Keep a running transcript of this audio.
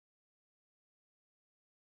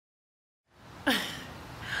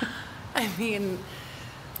I mean,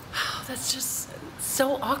 that's just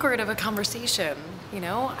so awkward of a conversation, you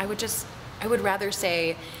know? I would rather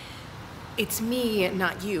say, it's me,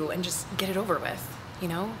 not you, and just get it over with, you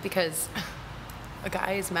know? Because a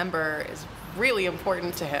guy's member is really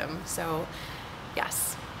important to him. So,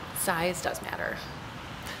 yes, size does matter.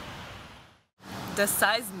 Does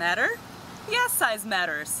size matter? Yes, size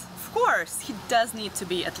matters. Of course, he does need to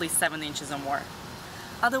be at least 7 inches or more.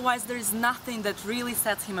 Otherwise, there's nothing that really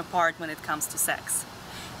sets him apart when it comes to sex.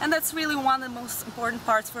 And that's really one of the most important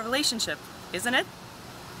parts for a relationship, isn't it?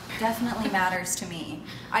 Definitely matters to me.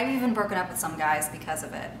 I've even broken up with some guys because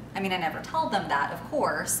of it. I mean, I never told them that, of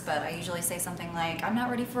course, but I usually say something like, I'm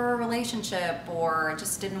not ready for a relationship, or it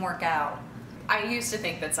just didn't work out. I used to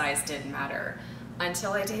think that size didn't matter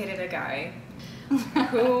until I dated a guy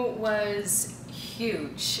who was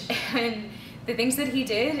huge. And the things that he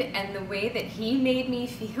did and the way that he made me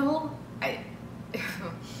feel,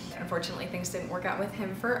 unfortunately things didn't work out with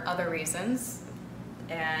him for other reasons.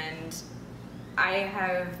 And I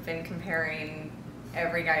have been comparing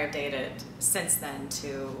every guy I've dated since then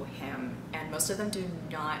to him, and most of them do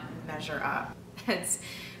not measure up. That's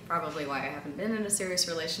probably why I haven't been in a serious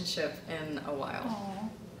relationship in a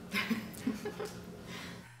while.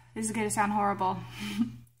 This is going to sound horrible.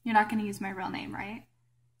 You're not going to use my real name, right?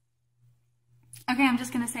 Okay, I'm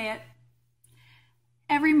just going to say it.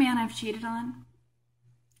 Every man I've cheated on,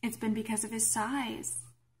 it's been because of his size.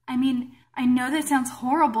 I mean, I know that sounds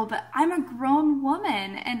horrible, but I'm a grown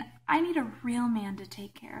woman and I need a real man to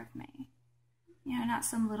take care of me. You know, not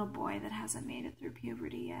some little boy that hasn't made it through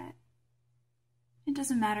puberty yet. It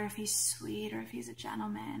doesn't matter if he's sweet or if he's a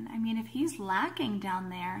gentleman. I mean, if he's lacking down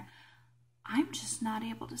there, I'm just not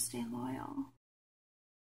able to stay loyal.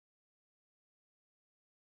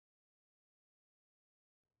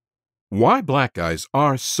 Why black guys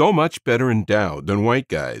are so much better endowed than white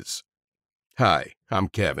guys. Hi, I'm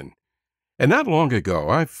Kevin. And not long ago,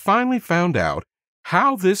 I finally found out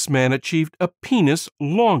how this man achieved a penis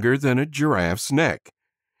longer than a giraffe's neck.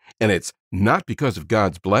 And it's not because of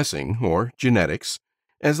God's blessing or genetics,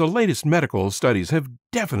 as the latest medical studies have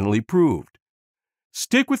definitely proved.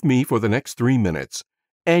 Stick with me for the next 3 minutes,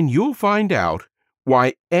 and you'll find out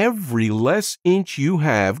why every less inch you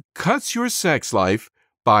have cuts your sex life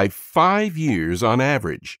by 5 years on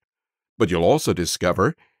average. But you'll also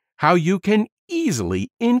discover how you can easily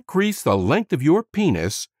increase the length of your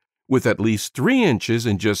penis with at least 3 inches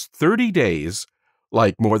in just 30 days,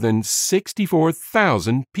 like more than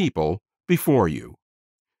 64,000 people before you.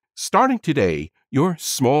 Starting today, your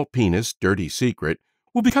small penis dirty secret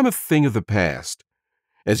will become a thing of the past,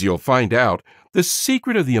 as you'll find out the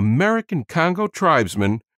secret of the American Congo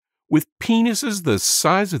tribesmen with penises the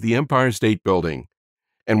size of the Empire State Building,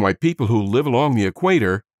 and why people who live along the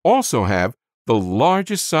equator also have the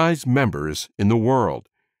largest sized members in the world.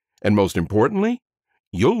 And most importantly,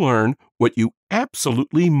 you'll learn what you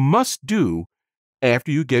absolutely must do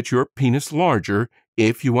after you get your penis larger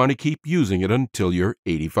if you want to keep using it until you're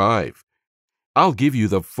 85. I'll give you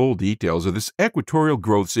the full details of this equatorial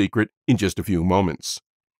growth secret in just a few moments.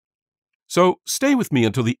 So stay with me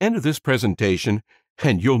until the end of this presentation,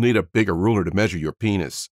 and you'll need a bigger ruler to measure your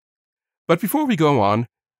penis. But before we go on,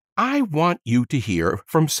 I want you to hear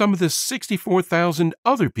from some of the 64,000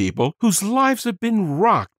 other people whose lives have been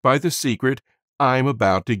rocked by the secret I'm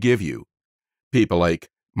about to give you. People like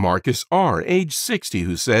Marcus R., age 60,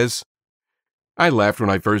 who says, I laughed when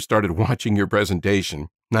I first started watching your presentation.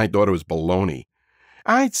 I thought it was baloney.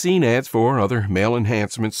 I'd seen ads for other male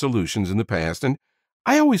enhancement solutions in the past, and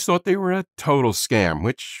I always thought they were a total scam,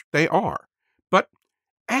 which they are. But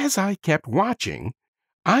as I kept watching,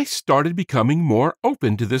 I started becoming more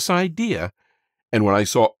open to this idea, and when I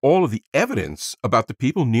saw all of the evidence about the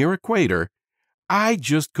people near equator, I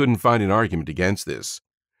just couldn't find an argument against this.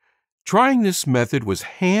 Trying this method was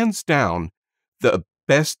hands down the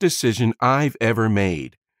best decision I've ever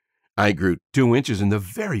made. I grew 2 inches in the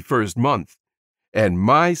very first month, and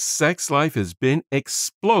my sex life has been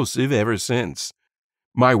explosive ever since.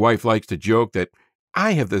 My wife likes to joke that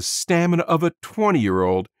I have the stamina of a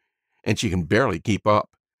 20-year-old, and she can barely keep up.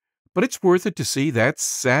 But it's worth it to see that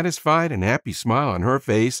satisfied and happy smile on her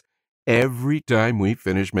face every time we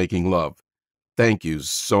finish making love. Thank you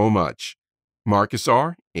so much. Marcus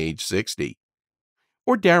R., age 60.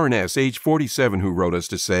 Or Darren S., age 47, who wrote us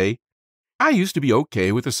to say, I used to be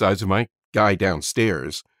okay with the size of my guy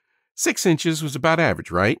downstairs. 6 inches was about average,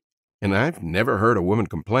 right? And I've never heard a woman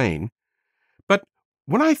complain. But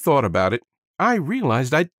when I thought about it, I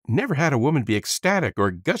realized I'd never had a woman be ecstatic or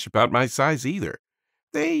gush about my size either.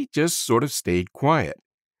 They just sort of stayed quiet.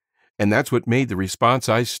 And that's what made the response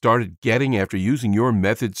I started getting after using your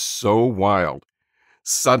method so wild.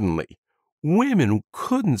 Suddenly, women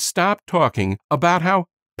couldn't stop talking about how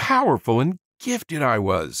powerful and gifted I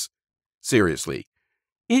was. Seriously,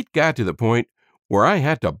 it got to the point where I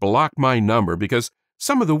had to block my number because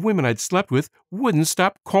some of the women I'd slept with wouldn't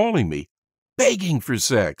stop calling me, begging for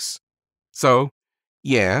sex. So,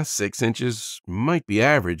 yeah, 6 inches might be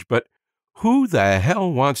average, but who the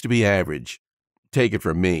hell wants to be average? Take it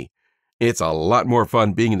from me. It's a lot more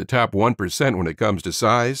fun being in the top 1% when it comes to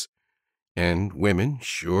size. And women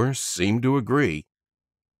sure seem to agree.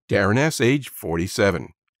 Darren S., age 47.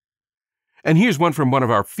 And here's one from one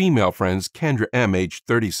of our female friends, Kendra M., age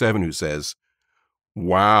 37, who says,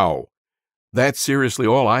 "Wow, that's seriously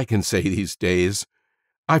all I can say these days.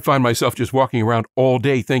 I find myself just walking around all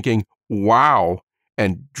day thinking, wow,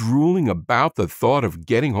 and drooling about the thought of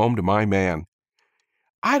getting home to my man.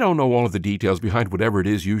 I don't know all of the details behind whatever it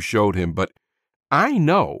is you showed him, but I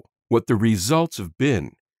know what the results have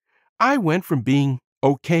been. I went from being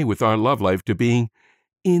okay with our love life to being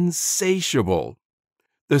insatiable.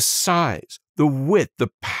 The size, the width,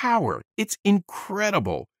 the power, it's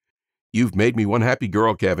incredible. You've made me one happy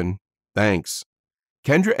girl, Kevin. Thanks."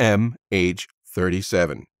 Kendra M., age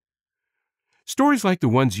 37. Stories like the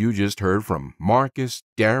ones you just heard from Marcus,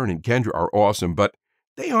 Darren, and Kendra are awesome, but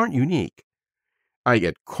they aren't unique. I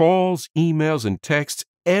get calls, emails, and texts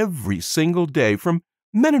every single day from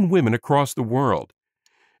men and women across the world,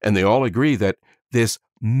 and they all agree that this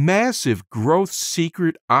massive growth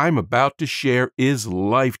secret I'm about to share is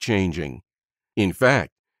life-changing. In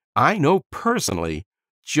fact, I know personally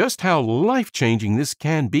just how life-changing this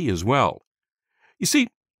can be as well. You see,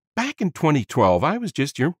 back in 2012, I was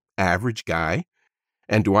just your average guy.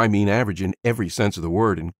 And do I mean average in every sense of the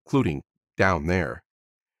word, including down there?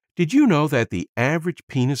 Did you know that the average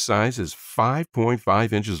penis size is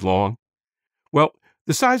 5.5 inches long? Well,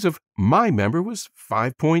 the size of my member was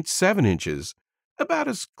 5.7 inches, about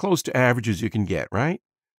as close to average as you can get, right?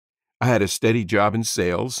 I had a steady job in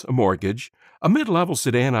sales, a mortgage, a mid-level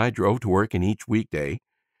sedan I drove to work in each weekday,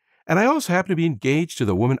 and I also happened to be engaged to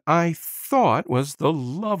the woman I thought was the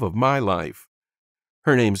love of my life.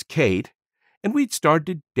 Her name's Kate, and we'd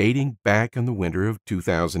started dating back in the winter of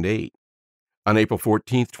 2008. On April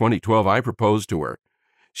 14th, 2012, I proposed to her.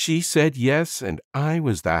 She said yes, and I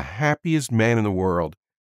was the happiest man in the world.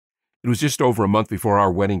 It was just over a month before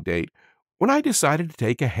our wedding date when I decided to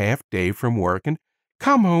take a half day from work and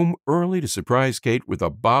come home early to surprise Kate with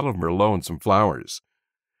a bottle of Merlot and some flowers.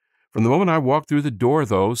 From the moment I walked through the door,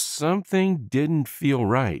 though, something didn't feel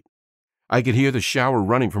right. I could hear the shower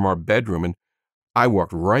running from our bedroom, and I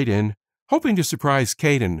walked right in, hoping to surprise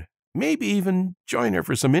Kate and maybe even join her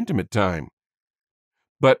for some intimate time.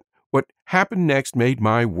 But what happened next made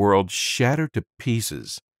my world shatter to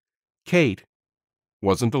pieces. Kate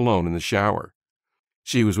wasn't alone in the shower.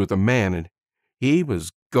 She was with a man, and he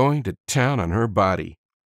was going to town on her body.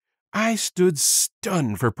 I stood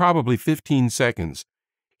stunned for probably 15 seconds,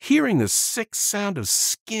 hearing the sick sound of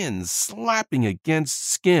skin slapping against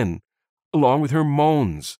skin, along with her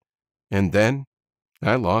moans. And then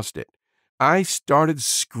I lost it. I started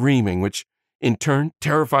screaming, which in turn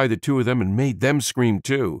terrified the two of them and made them scream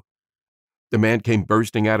too. The man came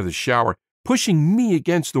bursting out of the shower, pushing me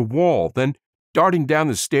against the wall, then darting down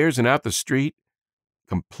the stairs and out the street,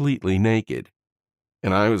 completely naked.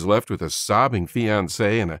 And I was left with a sobbing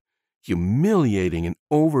fiancée and a humiliating and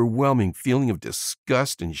overwhelming feeling of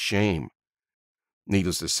disgust and shame.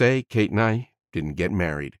 Needless to say, Kate and I didn't get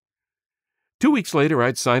married. 2 weeks later,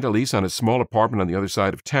 I'd signed a lease on a small apartment on the other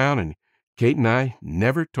side of town, and Kate and I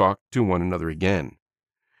never talked to one another again.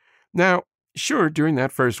 Now, sure, during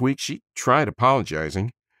that first week, she tried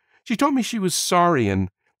apologizing. She told me she was sorry and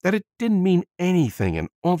that it didn't mean anything and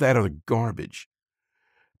all that other garbage.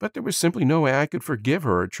 But there was simply no way I could forgive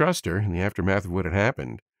her or trust her in the aftermath of what had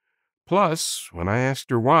happened. Plus, when I asked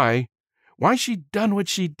her why she'd done what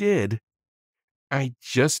she did, I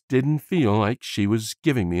just didn't feel like she was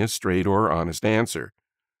giving me a straight or honest answer.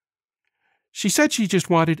 She said she just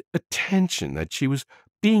wanted attention, that she was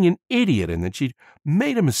being an idiot and that she'd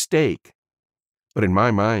made a mistake. But in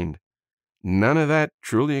my mind, none of that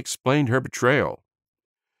truly explained her betrayal.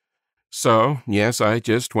 So, yes, I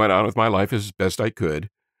just went on with my life as best I could,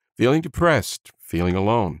 feeling depressed, feeling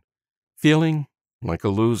alone, feeling like a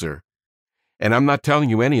loser. And I'm not telling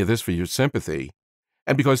you any of this for your sympathy.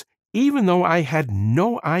 And because even though I had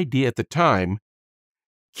no idea at the time,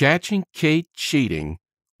 catching Kate cheating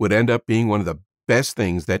would end up being one of the best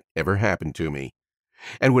things that ever happened to me,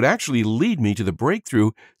 and would actually lead me to the breakthrough,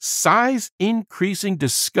 size-increasing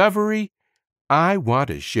discovery I want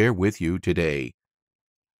to share with you today.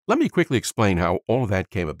 let me quickly explain how all of that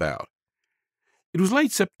came about. It was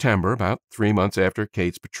late September, about 3 months after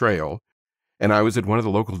Kate's betrayal, and I was at one of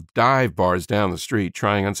the local dive bars down the street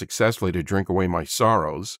trying unsuccessfully to drink away my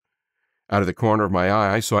sorrows. Out of the corner of my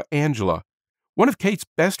eye, I saw Angela, one of Kate's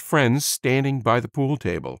best friends, standing by the pool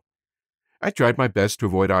table. I tried my best to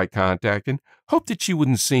avoid eye contact and hoped that she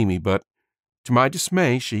wouldn't see me, but to my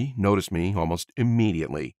dismay, she noticed me almost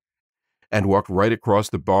immediately and walked right across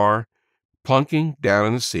the bar, plunking down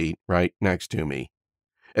in the seat right next to me.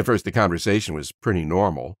 At first, the conversation was pretty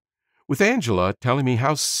normal, with Angela telling me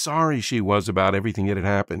how sorry she was about everything that had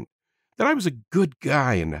happened, that I was a good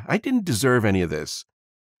guy and I didn't deserve any of this.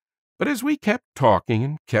 But as we kept talking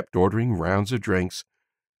and kept ordering rounds of drinks,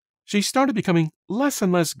 she started becoming less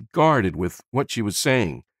and less guarded with what she was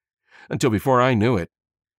saying, until before I knew it,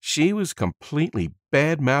 she was completely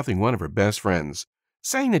bad-mouthing one of her best friends,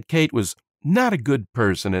 saying that Kate was not a good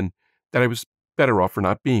person and that I was better off for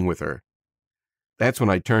not being with her. That's when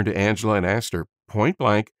I turned to Angela and asked her point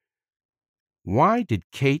blank, "Why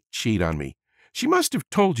did Kate cheat on me? She must have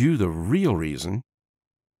told you the real reason."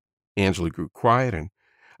 Angela grew quiet, and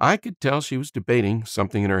I could tell she was debating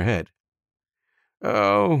something in her head.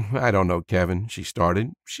 "Oh, I don't know, Kevin," she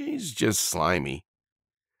started. "She's just slimy."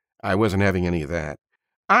 I wasn't having any of that.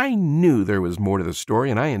 I knew there was more to the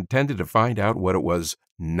story, and I intended to find out what it was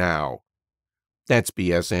now. "That's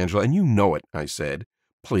BS, Angela, and you know it," I said.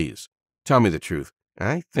 "Please, tell me the truth.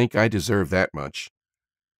 I think I deserve that much."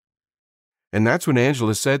 And that's when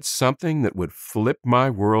Angela said something that would flip my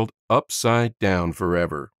world upside down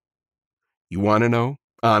forever. "You want to know,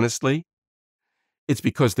 honestly? It's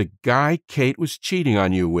because the guy Kate was cheating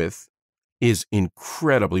on you with is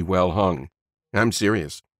incredibly well hung. I'm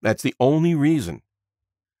serious. That's the only reason.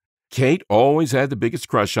 Kate always had the biggest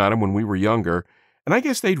crush on him when we were younger, and I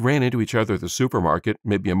guess they'd ran into each other at the supermarket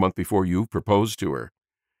maybe a month before you proposed to her.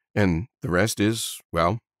 And the rest is,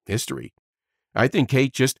 well, history. I think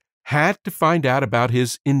Kate just had to find out about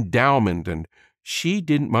his endowment, and she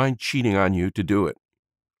didn't mind cheating on you to do it.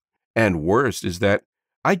 And worst is that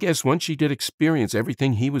I guess once she did experience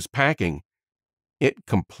everything he was packing, it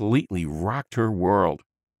completely rocked her world.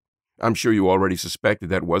 I'm sure you already suspected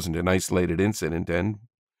that wasn't an isolated incident, and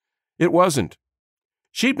it wasn't.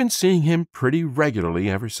 She'd been seeing him pretty regularly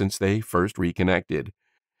ever since they first reconnected,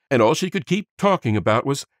 and all she could keep talking about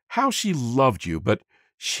was how she loved you, but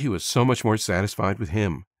she was so much more satisfied with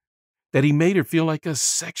him, that he made her feel like a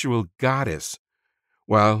sexual goddess,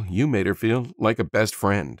 while you made her feel like a best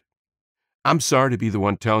friend. I'm sorry to be the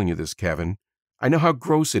one telling you this, Kevin. I know how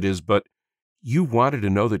gross it is, but you wanted to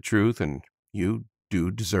know the truth, and you do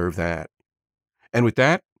deserve that." And with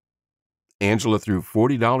that, Angela threw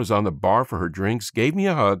 $40 on the bar for her drinks, gave me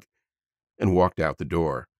a hug, and walked out the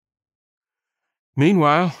door.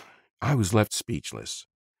 Meanwhile, I was left speechless.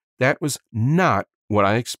 That was not what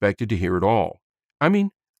I expected to hear at all. I mean,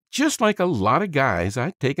 just like a lot of guys,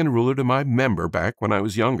 I'd taken a ruler to my member back when I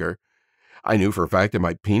was younger. I knew for a fact that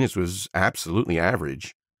my penis was absolutely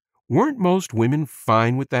average. Weren't most women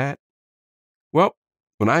fine with that? Well,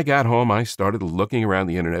 when I got home, I started looking around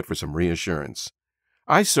the internet for some reassurance.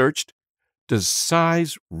 I searched, "Does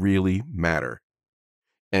size really matter?"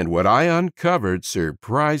 And what I uncovered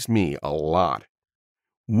surprised me a lot.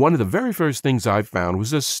 One of the very first things I found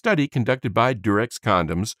was a study conducted by Durex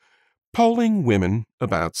Condoms polling women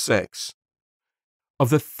about sex. Of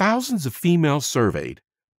the thousands of females surveyed,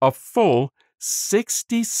 a full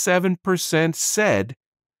 67% said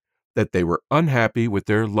that they were unhappy with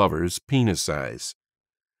their lover's penis size.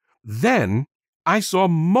 Then I saw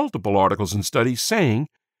multiple articles and studies saying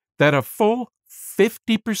that a full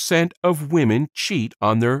 50% of women cheat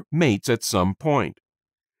on their mates at some point.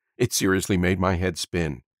 It seriously made my head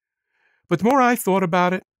spin. But the more I thought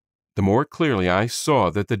about it, the more clearly I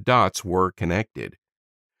saw that the dots were connected.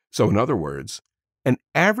 So in other words, an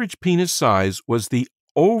average penis size was the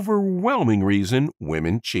overwhelming reason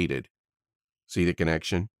women cheated. See the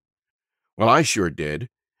connection? Well, I sure did.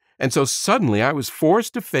 And so suddenly I was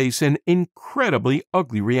forced to face an incredibly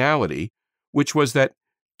ugly reality, which was that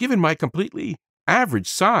given my completely average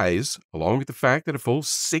size, along with the fact that a full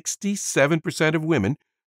 67% of women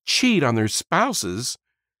cheat on their spouses,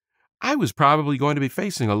 I was probably going to be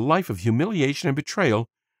facing a life of humiliation and betrayal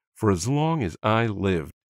for as long as I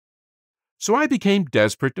lived. So I became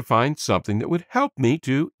desperate to find something that would help me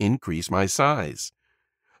to increase my size.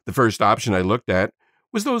 The first option I looked at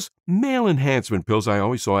was those male enhancement pills I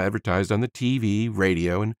always saw advertised on the TV,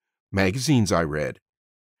 radio, and magazines I read.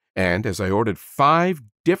 And as I ordered 5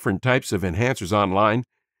 different types of enhancers online,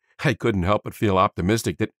 I couldn't help but feel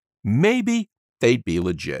optimistic that maybe they'd be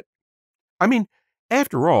legit. I mean,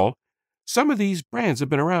 after all, Some of these brands have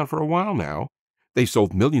been around for a while now. They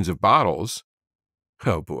sold millions of bottles.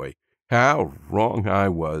 Oh boy, how wrong I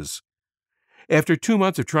was. After 2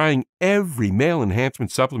 months of trying every male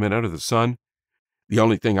enhancement supplement under the sun, the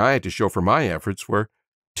only thing I had to show for my efforts were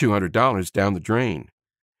 $200 down the drain,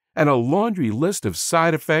 and a laundry list of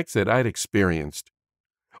side effects that I'd experienced.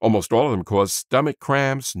 Almost all of them caused stomach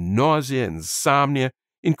cramps, nausea, insomnia,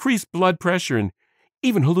 increased blood pressure, and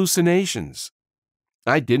even hallucinations.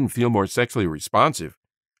 I didn't feel more sexually responsive.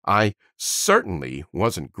 I certainly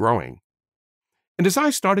wasn't growing. And as I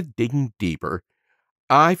started digging deeper,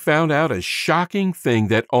 I found out a shocking thing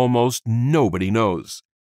that almost nobody knows.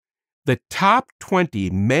 The top 20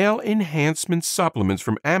 male enhancement supplements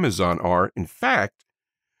from Amazon are, in fact,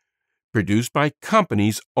 produced by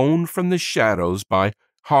companies owned from the shadows by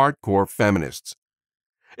hardcore feminists.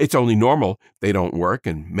 It's only normal they don't work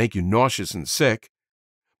and make you nauseous and sick.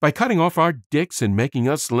 By cutting off our dicks and making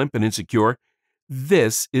us limp and insecure,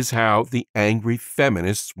 this is how the angry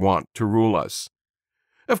feminists want to rule us.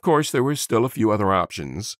 Of course, there were still a few other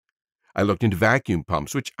options. I looked into vacuum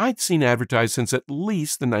pumps, which I'd seen advertised since at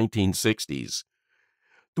least the 1960s.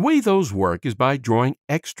 The way those work is by drawing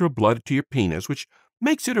extra blood to your penis, which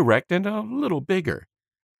makes it erect and a little bigger.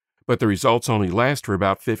 But the results only last for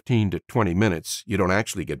about 15 to 20 minutes. You don't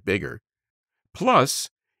actually get bigger. Plus,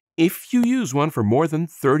 if you use one for more than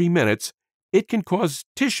 30 minutes, it can cause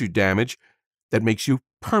tissue damage that makes you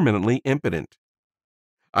permanently impotent.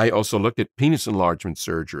 I also looked at penis enlargement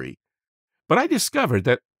surgery, but I discovered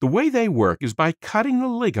that the way they work is by cutting the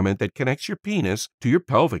ligament that connects your penis to your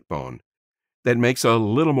pelvic bone. That makes a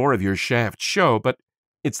little more of your shaft show, but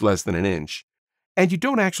it's less than an inch. And you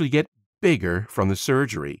don't actually get bigger from the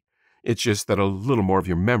surgery. It's just that a little more of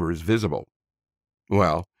your member is visible.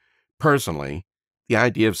 Well, personally, the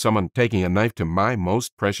idea of someone taking a knife to my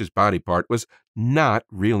most precious body part was not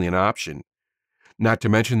really an option. Not to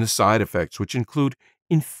mention the side effects, which include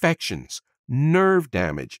infections, nerve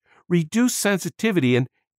damage, reduced sensitivity, and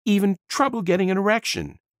even trouble getting an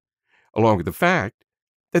erection, along with the fact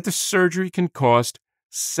that the surgery can cost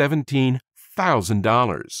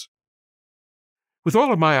 $17,000. With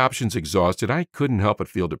all of my options exhausted, I couldn't help but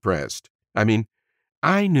feel depressed. I mean,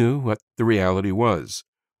 I knew what the reality was,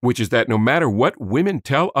 which is that no matter what women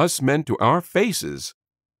tell us men to our faces,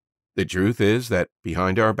 the truth is that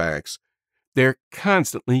behind our backs, they're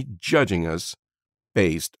constantly judging us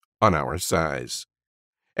based on our size.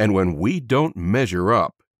 And when we don't measure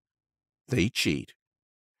up, they cheat.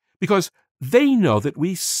 Because they know that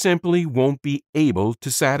we simply won't be able to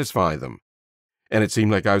satisfy them. And it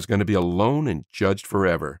seemed like I was going to be alone and judged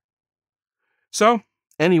forever. So,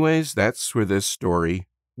 anyways, that's where this story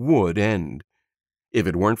would end, if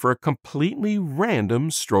it weren't for a completely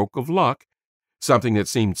random stroke of luck, something that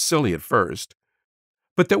seemed silly at first,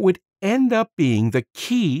 but that would end up being the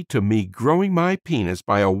key to me growing my penis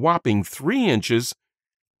by a whopping 3 inches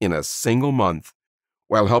in a single month,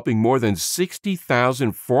 while helping more than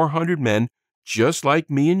 60,400 men just like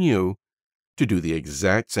me and you to do the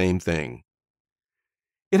exact same thing.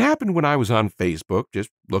 It happened when I was on Facebook, just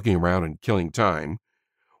looking around and killing time.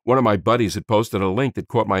 One of my buddies had posted a link that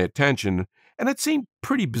caught my attention, and it seemed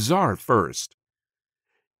pretty bizarre at first.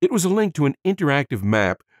 It was a link to an interactive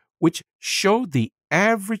map which showed the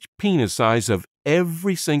average penis size of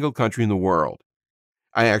every single country in the world.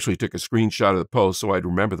 I actually took a screenshot of the post so I'd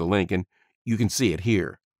remember the link, and you can see it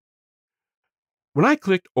here. When I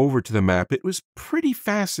clicked over to the map, it was pretty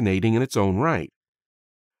fascinating in its own right.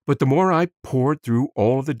 But the more I poured through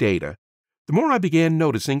all of the data, the more I began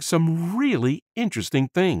noticing some really interesting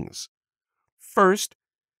things. First,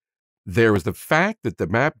 there was the fact that the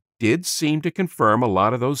map did seem to confirm a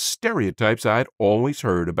lot of those stereotypes I'd always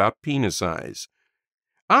heard about penis size.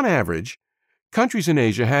 On average, countries in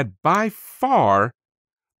Asia had by far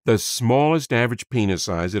the smallest average penis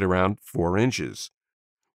size at around 4 inches,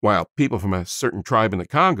 while people from a certain tribe in the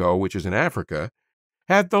Congo, which is in Africa,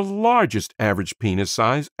 had the largest average penis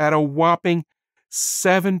size at a whopping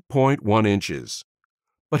 7.1 inches.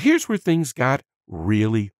 But here's where things got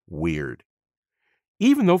really weird.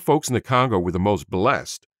 Even though folks in the Congo were the most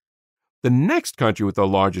blessed, the next country with the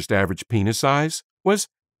largest average penis size was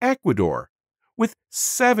Ecuador, with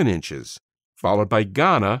 7 inches, followed by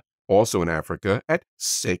Ghana, also in Africa, at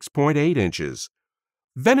 6.8 inches,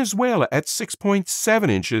 Venezuela at 6.7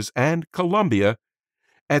 inches, and Colombia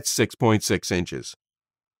at 6.6 inches.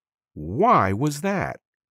 Why was that?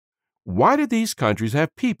 Why did these countries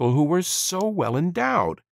have people who were so well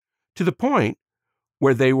endowed, to the point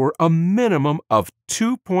where they were a minimum of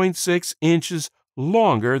 2.6 inches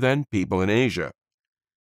longer than people in Asia?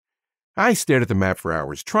 I stared at the map for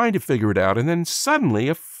hours, trying to figure it out, and then suddenly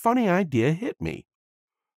a funny idea hit me.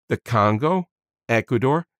 The Congo,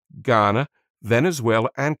 Ecuador, Ghana, Venezuela,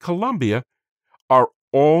 and Colombia are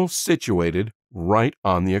all situated right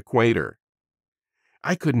on the equator.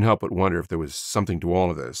 I couldn't help but wonder if there was something to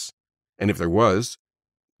all of this. And if there was,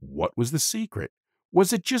 what was the secret?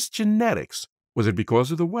 Was it just genetics? Was it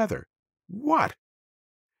because of the weather? What?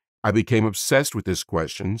 I became obsessed with this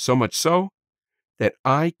question, so much so that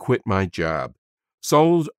I quit my job,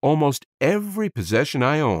 sold almost every possession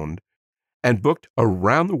I owned, and booked a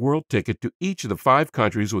round-the-world ticket to each of the 5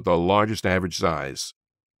 countries with the largest average size.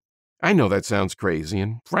 I know that sounds crazy,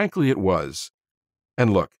 and frankly it was.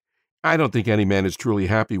 And look, I don't think any man is truly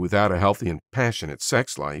happy without a healthy and passionate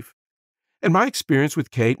sex life. And my experience with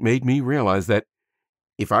Kate made me realize that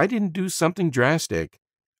if I didn't do something drastic,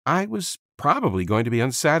 I was probably going to be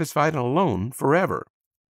unsatisfied and alone forever.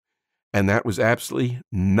 And that was absolutely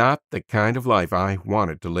not the kind of life I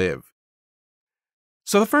wanted to live.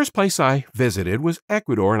 So the first place I visited was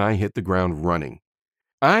Ecuador, and I hit the ground running.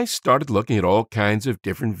 I started looking at all kinds of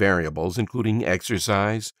different variables, including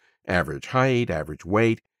exercise, average height, average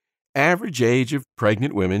weight, average age of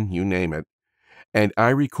pregnant women, you name it, and I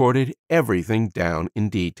recorded everything down in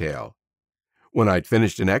detail. When I'd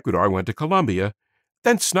finished in Ecuador, I went to Colombia,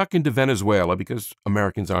 then snuck into Venezuela because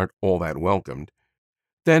Americans aren't all that welcomed,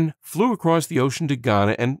 then flew across the ocean to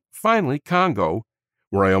Ghana, and finally Congo,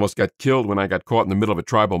 where I almost got killed when I got caught in the middle of a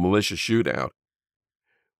tribal militia shootout.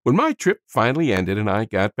 When my trip finally ended and I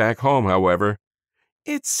got back home, however,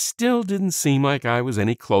 it still didn't seem like I was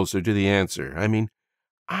any closer to the answer. I mean,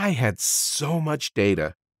 I had so much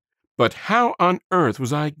data, but how on earth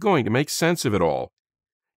was I going to make sense of it all?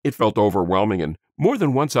 It felt overwhelming, and more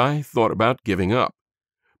than once I thought about giving up.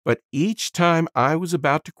 But each time I was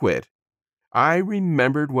about to quit, I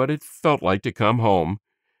remembered what it felt like to come home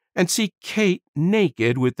and see Kate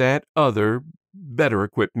naked with that other,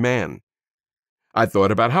 better-equipped man. I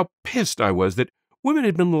thought about how pissed I was that women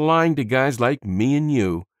had been lying to guys like me and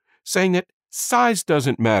you, saying that size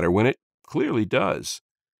doesn't matter when it clearly does,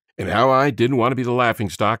 and how I didn't want to be the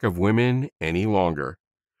laughingstock of women any longer.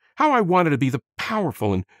 How I wanted to be the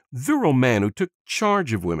powerful and virile man who took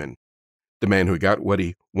charge of women, the man who got what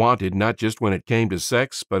he wanted not just when it came to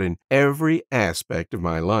sex, but in every aspect of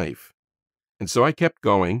my life. And so I kept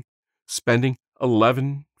going, spending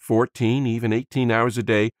 11, 14, even 18 hours a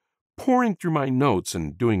day pouring through my notes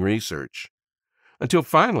and doing research, until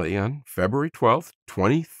finally, on February 12th,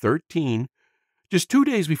 2013, just 2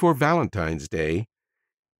 days before Valentine's Day,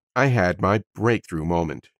 I had my breakthrough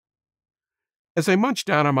moment. As I munched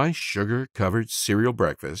down on my sugar-covered cereal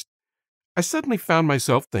breakfast, I suddenly found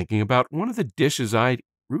myself thinking about one of the dishes I'd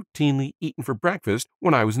routinely eaten for breakfast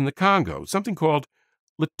when I was in the Congo, something called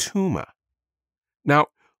latuma. Now,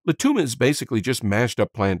 latuma is basically just mashed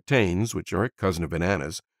up plantains, which are a cousin of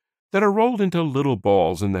bananas, that are rolled into little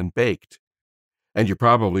balls and then baked. And you're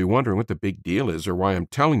probably wondering what the big deal is or why I'm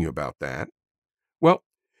telling you about that. Well,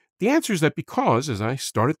 the answer is that because, as I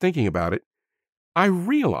started thinking about it, I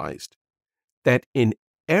realized that in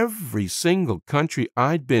every single country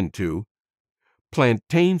I'd been to,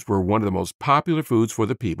 plantains were one of the most popular foods for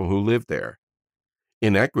the people who lived there.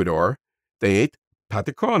 In Ecuador, they ate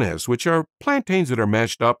patacones, which are plantains that are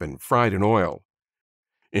mashed up and fried in oil.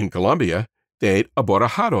 In Colombia, they ate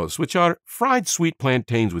aborrajados, which are fried sweet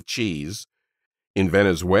plantains with cheese. In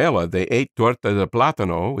Venezuela, they ate torta de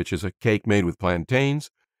plátano, which is a cake made with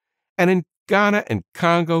plantains. And in Ghana and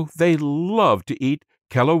Congo, they love to eat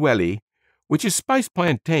kelaweli, which is spiced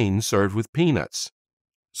plantains served with peanuts.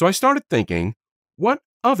 So I started thinking, what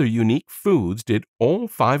other unique foods did all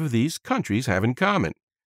 5 of these countries have in common?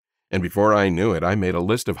 And before I knew it, I made a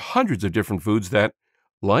list of hundreds of different foods that,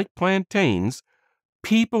 like plantains,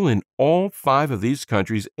 people in all 5 of these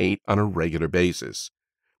countries ate on a regular basis.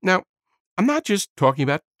 Now, I'm not just talking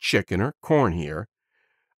about chicken or corn here.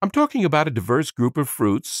 I'm talking about a diverse group of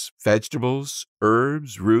fruits, vegetables,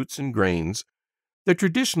 herbs, roots, and grains that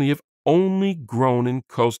traditionally have only grown in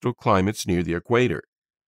coastal climates near the equator.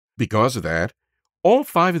 Because of that, all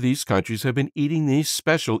 5 of these countries have been eating these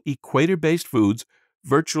special equator-based foods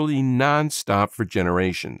virtually non-stop for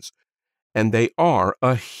generations, and they are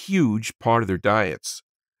a huge part of their diets.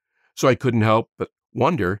 So I couldn't help but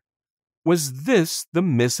wonder, was this the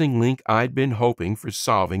missing link I'd been hoping for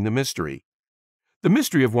solving the mystery? The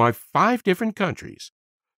mystery of why 5 different countries,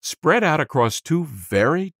 spread out across 2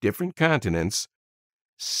 very different continents,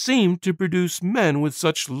 seemed to produce men with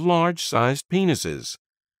such large-sized penises.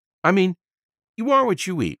 I mean, you are what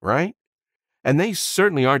you eat, right? And they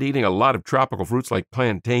certainly aren't eating a lot of tropical fruits like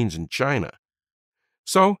plantains in China.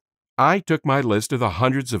 So I took my list of the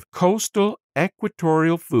hundreds of coastal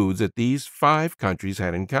equatorial foods that these 5 countries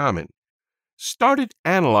had in common, started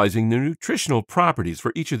analyzing the nutritional properties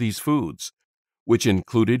for each of these foods, which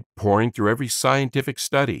included poring through every scientific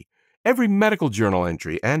study, every medical journal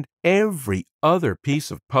entry, and every other piece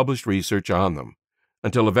of published research on them,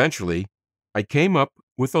 until eventually I came up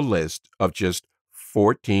with a list of just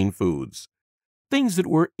 14 foods, things that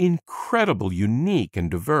were incredibly unique and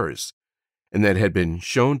diverse, and that had been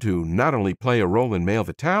shown to not only play a role in male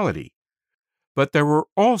vitality, but that were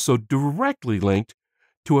also directly linked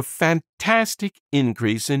to a fantastic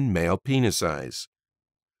increase in male penis size.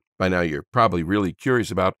 By now, you're probably really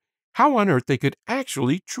curious about how on earth they could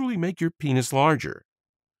actually truly make your penis larger.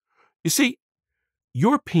 You see,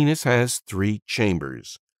 your penis has 3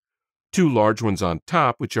 chambers, 2 large ones on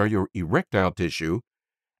top, which are your erectile tissue,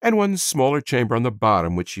 and 1 smaller chamber on the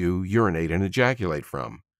bottom, which you urinate and ejaculate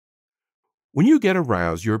from. When you get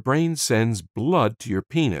aroused, your brain sends blood to your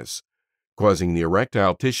penis, causing the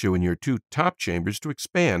erectile tissue in your 2 top chambers to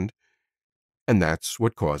expand, and that's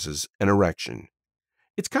what causes an erection.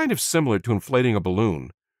 It's kind of similar to inflating a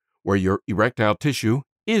balloon, where your erectile tissue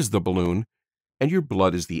is the balloon and your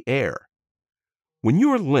blood is the air. When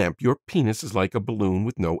you're limp, your penis is like a balloon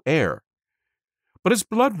with no air. But as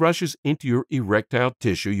blood rushes into your erectile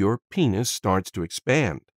tissue, your penis starts to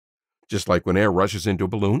expand. Just like when air rushes into a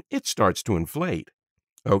balloon, it starts to inflate.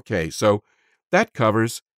 Okay, so that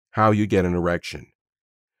covers how you get an erection.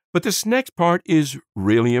 But this next part is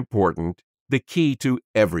really important, the key to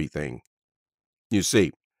everything. You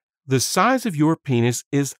see, the size of your penis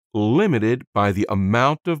is limited by the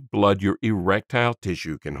amount of blood your erectile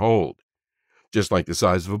tissue can hold, just like the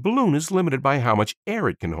size of a balloon is limited by how much air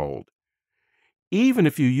it can hold. Even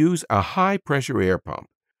if you use a high-pressure air pump,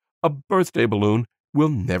 a birthday balloon will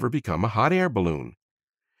never become a hot air balloon.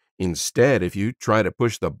 Instead, if you try to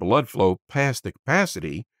push the blood flow past the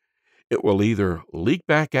capacity, it will either leak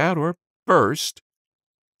back out or burst,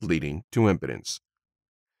 leading to impotence.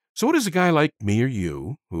 So what does a guy like me or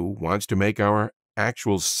you, who wants to make our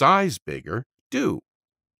actual size bigger, do?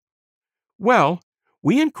 Well,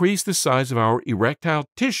 we increase the size of our erectile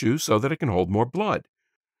tissue so that it can hold more blood,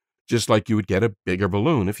 just like you would get a bigger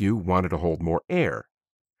balloon if you wanted to hold more air.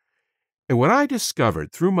 And what I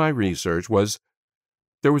discovered through my research was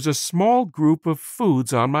there was a small group of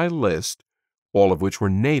foods on my list, all of which were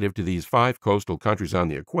native to these 5 coastal countries on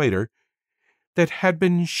the equator, that had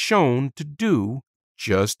been shown to do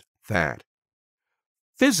just that.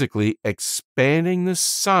 Physically expanding the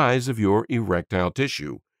size of your erectile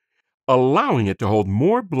tissue, allowing it to hold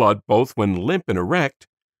more blood both when limp and erect,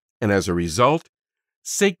 and as a result,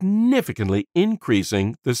 significantly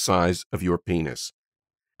increasing the size of your penis.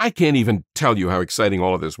 I can't even tell you how exciting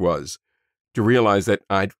all of this was, to realize that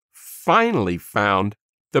I'd finally found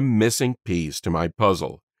the missing piece to my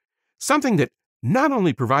puzzle, something that not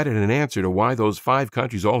only provided an answer to why those 5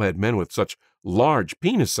 countries all had men with such large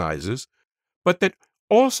penis sizes, but that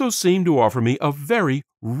also seemed to offer me a very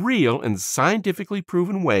real and scientifically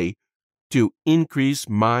proven way to increase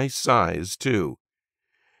my size, too.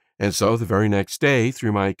 And so the very next day,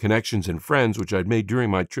 through my connections and friends which I'd made during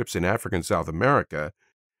my trips in Africa and South America,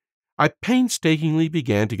 I painstakingly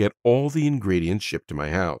began to get all the ingredients shipped to my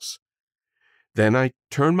house. Then I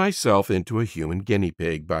turned myself into a human guinea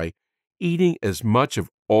pig by eating as much of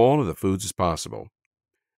all of the foods as possible.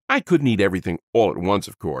 I couldn't eat everything all at once,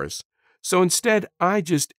 of course, so instead I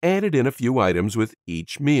just added in a few items with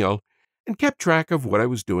each meal and kept track of what I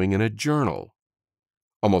was doing in a journal.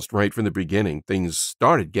 Almost right from the beginning, things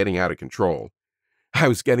started getting out of control. I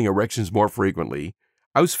was getting erections more frequently.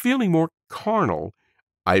 I was feeling more carnal.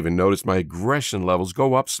 I even noticed my aggression levels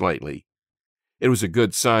go up slightly. It was a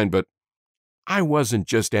good sign, but I wasn't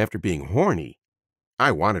just after being horny.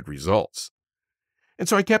 I wanted results. And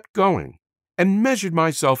so I kept going and measured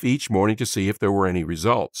myself each morning to see if there were any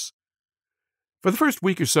results. For the first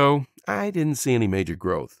week or so, I didn't see any major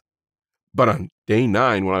growth. But on day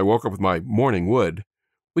 9, when I woke up with my morning wood,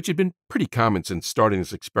 which had been pretty common since starting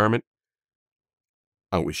this experiment,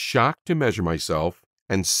 I was shocked to measure myself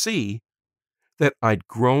and see that I'd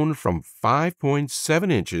grown from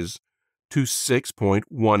 5.7 inches to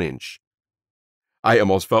 6.1 inch. I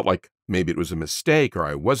almost felt like maybe it was a mistake or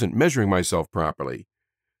I wasn't measuring myself properly.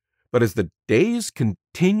 But as the days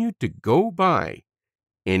continued to go by,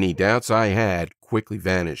 any doubts I had quickly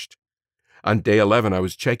vanished. On day 11, I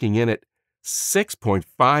was checking in at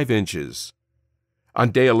 6.5 inches. On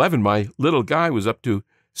day 11, my little guy was up to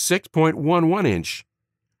 6.11 inch.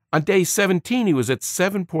 On day 17, he was at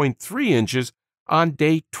 7.3 inches. On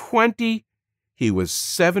day 20, he was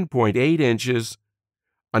 7.8 inches.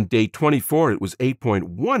 On day 24, it was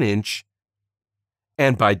 8.1 inch.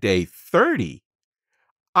 And by day 30,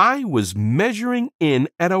 I was measuring in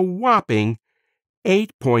at a whopping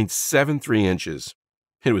 8.73 inches.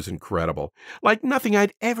 It was incredible, like nothing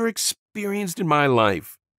I'd ever experienced in my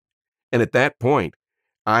life. And at that point,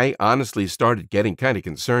 I honestly started getting kind of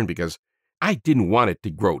concerned because I didn't want it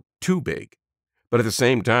to grow too big. But at the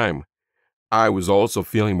same time, I was also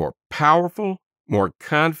feeling more powerful, more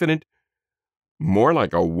confident, more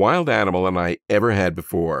like a wild animal than I ever had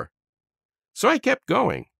before. So I kept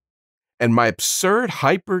going. And my absurd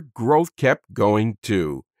hyper growth kept going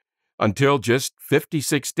too, until just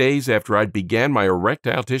 56 days after I began my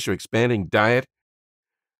erectile tissue expanding diet,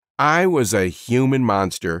 I was a human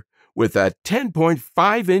monster with a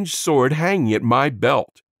 10.5-inch sword hanging at my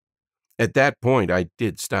belt. At that point, I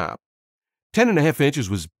did stop. 10.5 inches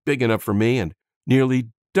was big enough for me and nearly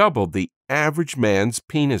doubled the average man's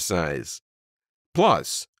penis size.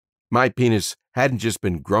 Plus, my penis hadn't just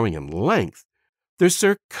been growing in length, the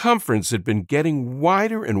circumference had been getting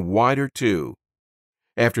wider and wider too.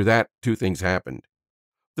 After that, two things happened.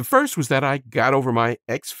 The first was that I got over my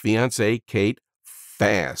ex-fiancée, Kate,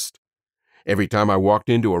 fast. Every time I walked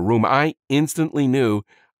into a room, I instantly knew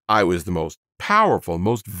I was the most powerful,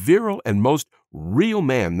 most virile, and most real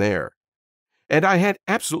man there. And I had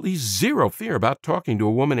absolutely zero fear about talking to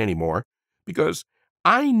a woman anymore because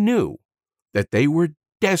I knew that they were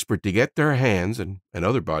desperate to get their hands and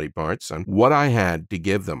other body parts on what I had to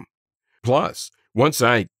give them. Plus, once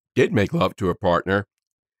I did make love to a partner,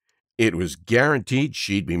 it was guaranteed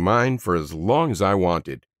she'd be mine for as long as I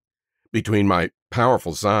wanted. Between my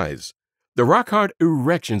powerful size, the rock-hard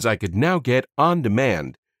erections I could now get on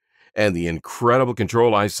demand, and the incredible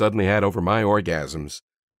control I suddenly had over my orgasms,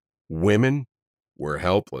 women were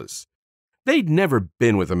helpless. They'd never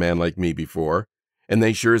been with a man like me before, and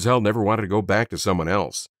they sure as hell never wanted to go back to someone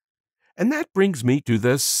else. And that brings me to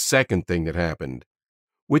the second thing that happened,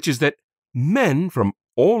 which is that men from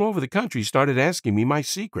all over the country started asking me my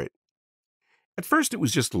secret. At first, it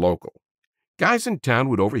was just local. Guys in town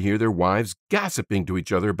would overhear their wives gossiping to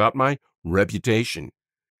each other about my reputation,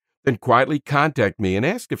 then quietly contact me and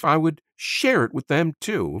ask if I would share it with them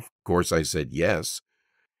too. Of course, I said yes.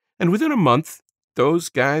 And within a month, those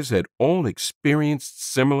guys had all experienced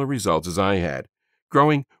similar results as I had,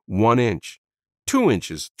 growing 1 inch, 2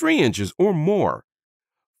 inches, 3 inches, or more,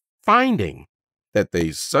 finding that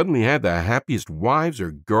they suddenly had the happiest wives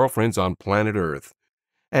or girlfriends on planet Earth,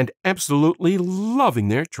 and absolutely loving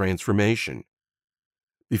their transformation.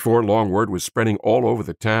 Before long, word was spreading all over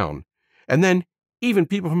the town, and then even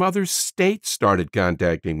people from other states started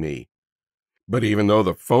contacting me. But even though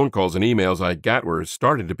the phone calls and emails I got were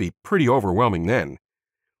starting to be pretty overwhelming then,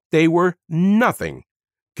 they were nothing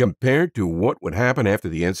compared to what would happen after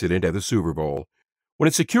the incident at the Super Bowl, when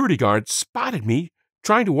a security guard spotted me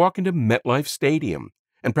trying to walk into MetLife Stadium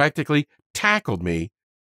and practically tackled me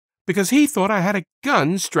because he thought I had a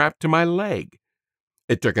gun strapped to my leg.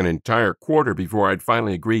 It took an entire quarter before I'd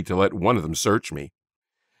finally agreed to let one of them search me.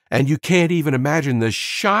 And you can't even imagine the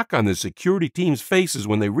shock on the security team's faces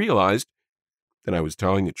when they realized that I was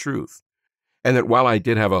telling the truth, and that while I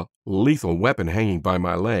did have a lethal weapon hanging by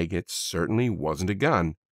my leg, it certainly wasn't a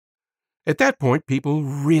gun. At that point, people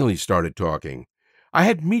really started talking. I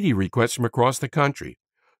had media requests from across the country,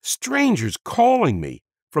 strangers calling me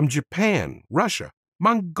from Japan, Russia,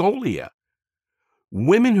 Mongolia,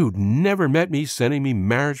 women who'd never met me sending me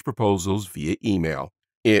marriage proposals via email.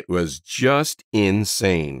 It was just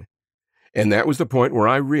insane. And that was the point where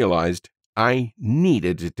I realized I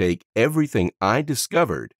needed to take everything I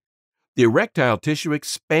discovered, the erectile tissue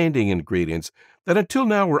expanding ingredients that until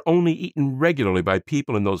now were only eaten regularly by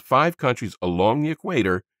people in those 5 countries along the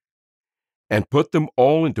equator, and put them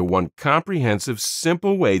all into one comprehensive,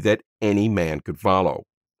 simple way that any man could follow,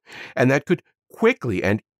 and that could quickly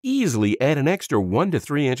and easily add an extra 1 to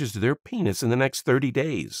 3 inches to their penis in the next 30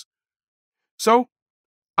 days. So,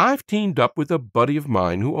 I've teamed up with a buddy of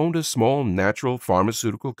mine who owned a small natural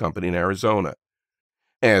pharmaceutical company in Arizona.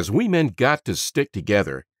 As we men got to stick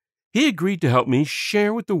together, he agreed to help me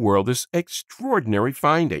share with the world this extraordinary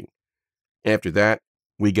finding. After that,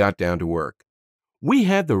 we got down to work. We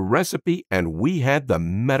had the recipe and we had the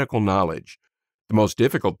medical knowledge. The most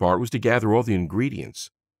difficult part was to gather all the ingredients.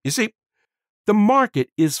 You see, the market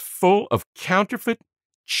is full of counterfeit,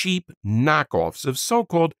 cheap knockoffs of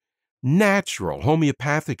so-called natural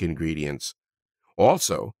homeopathic ingredients.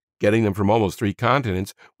 Also, getting them from almost 3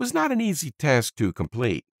 continents was not an easy task to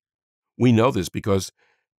complete. We know this because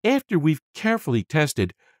after we've carefully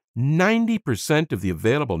tested 90% of the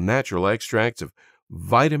available natural extracts of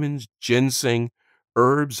vitamins, ginseng,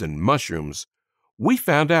 herbs, and mushrooms, we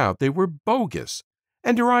found out they were bogus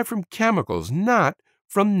and derived from chemicals, not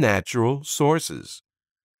from natural sources.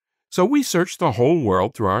 So we searched the whole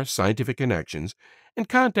world through our scientific connections and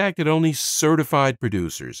contacted only certified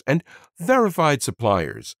producers and verified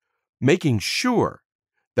suppliers, making sure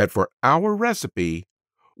that for our recipe,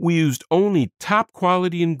 we used only top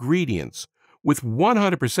quality ingredients with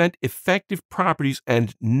 100% effective properties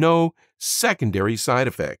and no secondary side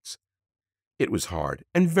effects. It was hard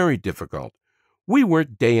and very difficult. We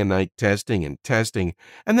worked day and night testing and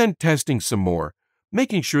then testing some more,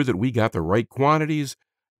 making sure that we got the right quantities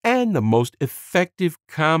and the most effective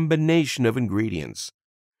combination of ingredients.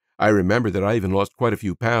 I remember that I even lost quite a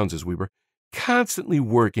few pounds as we were constantly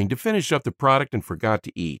working to finish up the product and forgot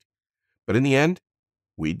to eat. But in the end,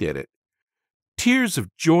 we did it. Tears of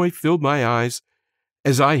joy filled my eyes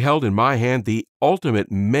as I held in my hand the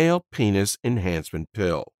ultimate male penis enhancement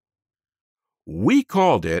pill. We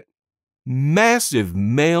called it Massive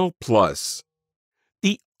Male Plus,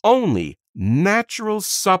 the only natural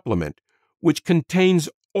supplement which contains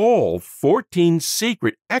all 14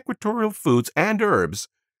 secret equatorial foods and herbs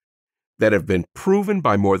that have been proven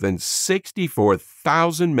by more than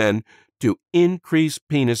 64,000 men to increase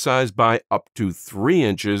penis size by up to 3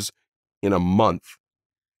 inches in a month.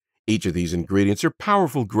 Each of these ingredients are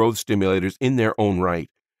powerful growth stimulators in their own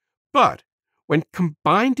right, but when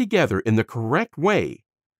combined together in the correct way,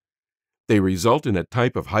 they result in a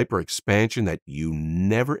type of hyperexpansion that you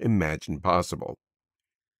never imagined possible.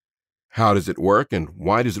 How does it work, and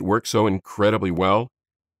why does it work so incredibly well?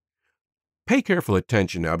 Pay careful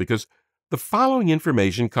attention now, because the following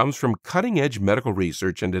information comes from cutting-edge medical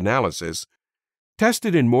research and analysis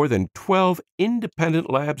tested in more than 12 independent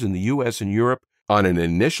labs in the U.S. and Europe on an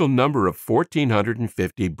initial number of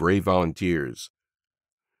 1,450 brave volunteers.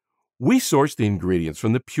 We source the ingredients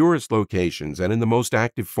from the purest locations and in the most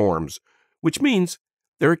active forms, which means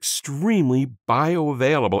they're extremely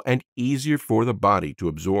bioavailable and easier for the body to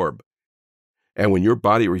absorb. And when your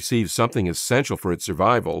body receives something essential for its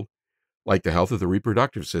survival, like the health of the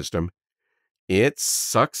reproductive system, it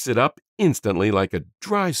sucks it up instantly like a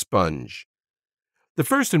dry sponge. The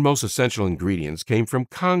first and most essential ingredients came from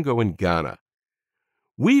Congo and Ghana.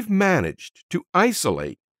 We've managed to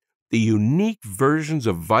isolate the unique versions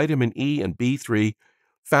of vitamin E and B3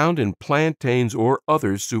 found in plantains or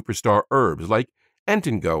other superstar herbs like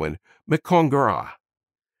entengo and mekongara.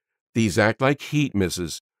 These act like heat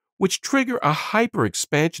misses, which trigger a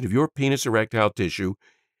hyperexpansion of your penis erectile tissue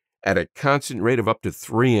at a constant rate of up to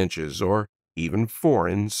 3 inches, or even 4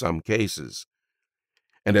 in some cases.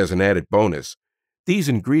 And as an added bonus, these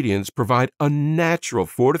ingredients provide a natural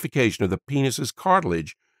fortification of the penis's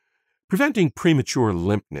cartilage, preventing premature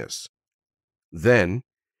limpness. Then,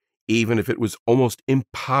 even if it was almost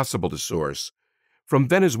impossible to source, from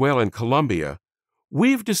Venezuela and Colombia,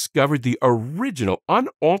 we've discovered the original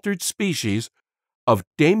unaltered species of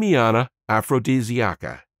Damiana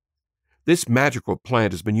aphrodisiaca. This magical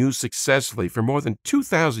plant has been used successfully for more than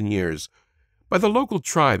 2,000 years by the local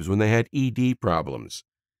tribes when they had ED problems.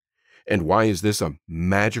 And why is this a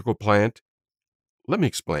magical plant? Let me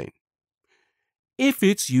explain. If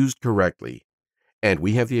it's used correctly, and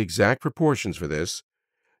we have the exact proportions for this,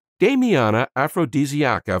 Damiana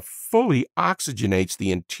aphrodisiaca fully oxygenates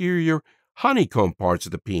the interior honeycomb parts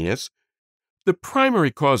of the penis, the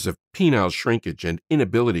primary cause of penile shrinkage and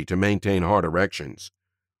inability to maintain hard erections.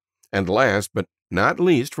 And last but not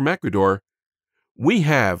least, from Ecuador, we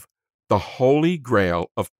have the holy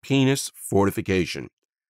grail of penis fortification.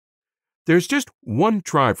 There's just one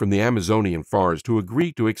tribe from the Amazonian forest who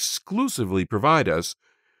agreed to exclusively provide us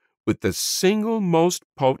with the single most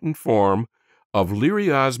potent form of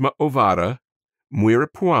Liriasma ovata,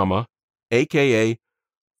 muirapuama, aka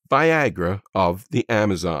Viagra of the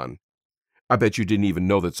Amazon. I bet you didn't even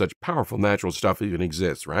know that such powerful natural stuff even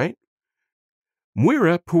exists, right?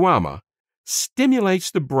 Muirapuama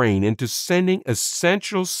stimulates the brain into sending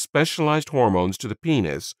essential specialized hormones to the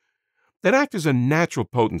penis that act as a natural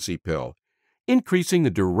potency pill, increasing the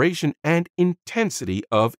duration and intensity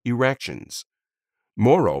of erections.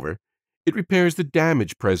 Moreover, it repairs the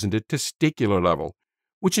damage present at testicular level,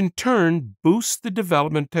 which in turn boosts the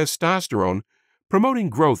development of testosterone, promoting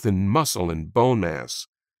growth in muscle and bone mass.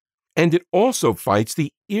 And it also fights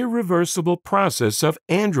the irreversible process of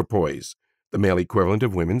andropoise, the male equivalent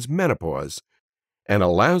of women's menopause, and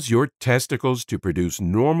allows your testicles to produce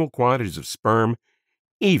normal quantities of sperm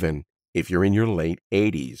even if you're in your late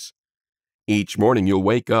 80s. Each morning you'll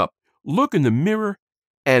wake up, look in the mirror,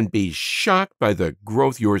 and be shocked by the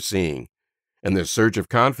growth you're seeing and the surge of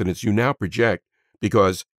confidence you now project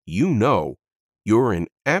because you know you're an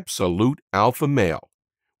absolute alpha male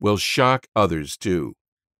will shock others too.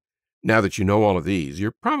 Now that you know all of these,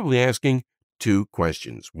 you're probably asking two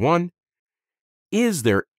questions. One, is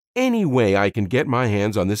there any way I can get my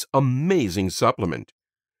hands on this amazing supplement?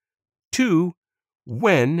 Two,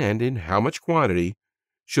 when and in how much quantity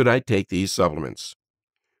should I take these supplements?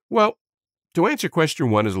 Well, to answer question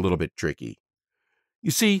one is a little bit tricky.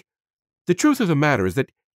 You see, the truth of the matter is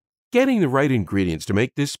that getting the right ingredients to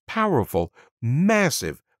make this powerful,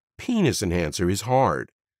 massive penis enhancer is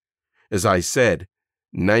hard. As I said,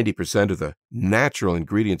 90% of the natural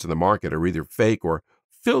ingredients in the market are either fake or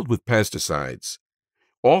filled with pesticides.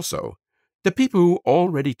 Also, the people who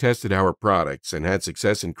already tested our products and had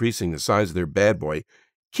success increasing the size of their bad boy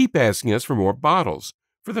keep asking us for more bottles,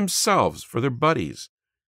 for themselves, for their buddies,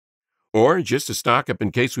 or just to stock up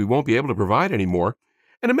in case we won't be able to provide any more,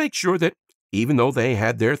 and to make sure that even though they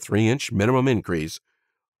had their 3-inch minimum increase,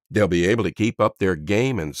 they'll be able to keep up their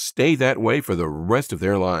game and stay that way for the rest of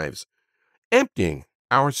their lives, emptying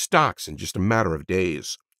our stocks in just a matter of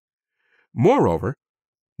days. Moreover,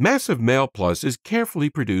 Massive Male Plus is carefully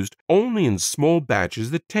produced only in small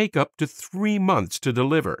batches that take up to 3 months to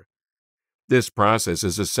deliver. This process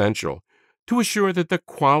is essential to assure that the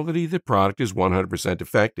quality of the product is 100%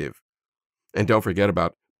 effective. And don't forget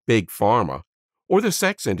about Big Pharma or the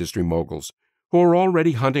sex industry moguls who are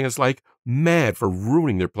already hunting us like mad for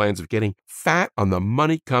ruining their plans of getting fat on the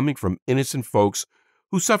money coming from innocent folks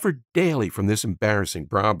who suffer daily from this embarrassing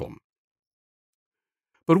problem.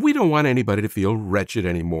 But we don't want anybody to feel wretched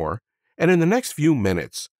anymore, and in the next few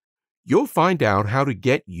minutes, you'll find out how to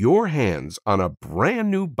get your hands on a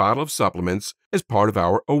brand new bottle of supplements as part of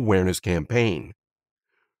our awareness campaign.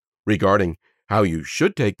 Regarding how you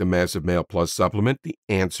should take the Massive Male Plus supplement, the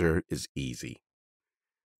answer is easy.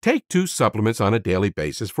 Take 2 supplements on a daily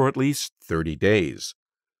basis for at least 30 days.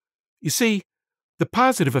 You see, the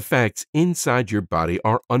positive effects inside your body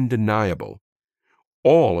are undeniable.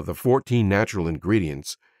 All of the 14 natural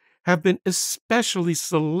ingredients have been especially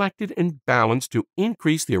selected and balanced to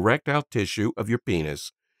increase the erectile tissue of your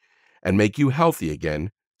penis and make you healthy again,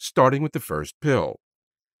 starting with the first pill.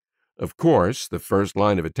 Of course, the first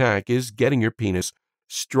line of attack is getting your penis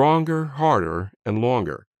stronger, harder, and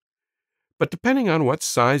longer. But depending on what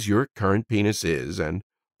size your current penis is and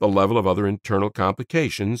the level of other internal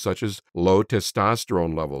complications such as low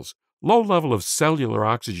testosterone levels, low level of cellular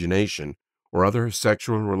oxygenation, or other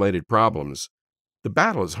sexual-related problems, the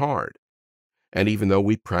battle is hard. And even though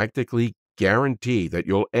we practically guarantee that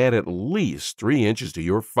you'll add at least 3 inches to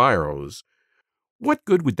your fire hose, what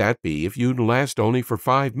good would that be if you'd last only for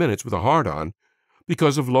 5 minutes with a hard-on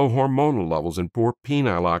because of low hormonal levels and poor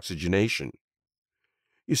penile oxygenation?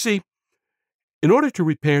 You see, in order to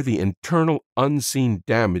repair the internal unseen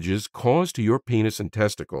damages caused to your penis and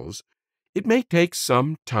testicles, it may take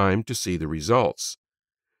some time to see the results.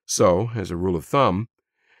 So, as a rule of thumb,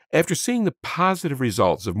 after seeing the positive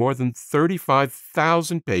results of more than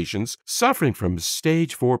 35,000 patients suffering from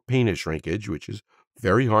stage 4 penis shrinkage, which is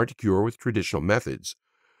very hard to cure with traditional methods,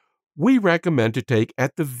 we recommend to take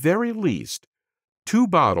at the very least 2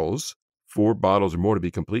 bottles, 4 bottles or more to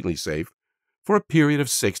be completely safe, for a period of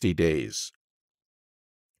 60 days.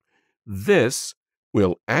 This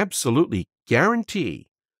will absolutely guarantee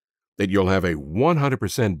that you'll have a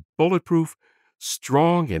 100% bulletproof,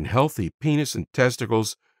 strong and healthy penis and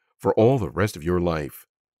testicles for all the rest of your life.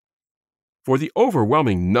 For the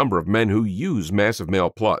overwhelming number of men who use Massive Male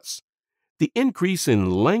Plus, the increase in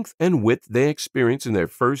length and width they experience in their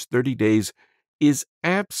first 30 days is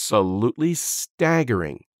absolutely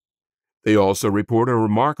staggering. They also report a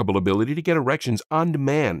remarkable ability to get erections on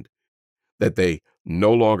demand, that they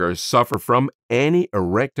no longer suffer from any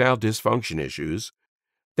erectile dysfunction issues,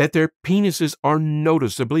 that their penises are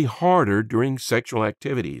noticeably harder during sexual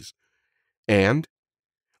activities, and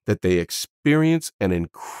that they experience an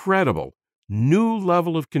incredible new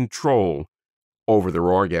level of control over their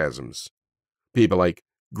orgasms. People like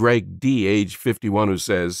Greg D., age 51, who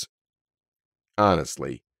says,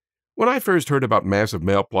 "Honestly, when I first heard about Massive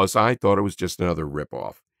Male Plus, I thought it was just another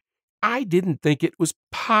ripoff. I didn't think it was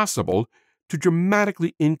possible to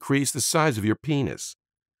dramatically increase the size of your penis.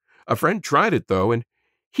 A friend tried it, though, and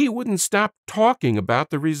he wouldn't stop talking about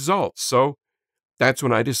the results, so that's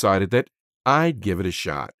when I decided that I'd give it a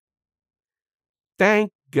shot.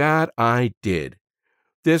 Thank God I did.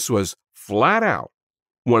 This was flat out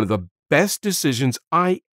one of the best decisions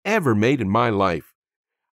I ever made in my life.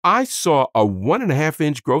 I saw a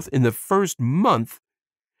 1.5-inch growth in the first month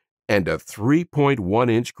and a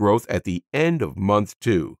 3.1-inch growth at the end of month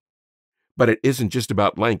 2. But it isn't just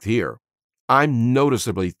about length here. I'm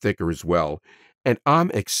noticeably thicker as well, and I'm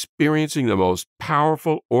experiencing the most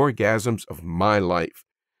powerful orgasms of my life.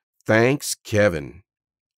 Thanks, Kevin.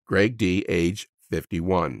 Greg D., age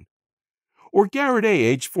 51. Or Garrett A.,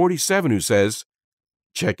 age 47, who says,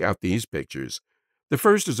 check out these pictures. The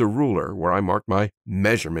first is a ruler where I marked my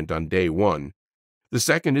measurement on day 1. The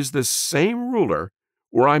second is the same ruler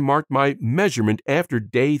where I marked my measurement after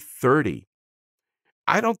day 30.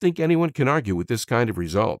 I don't think anyone can argue with this kind of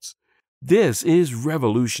results. This is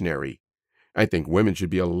revolutionary. I think women should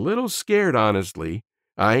be a little scared, honestly.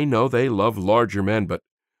 I know they love larger men, but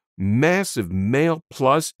Massive Male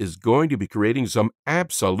Plus is going to be creating some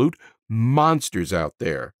absolute monsters out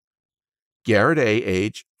there. Garrett A.,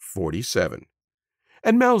 age 47.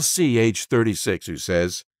 And Mel C., age 36, who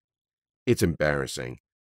says, it's embarrassing,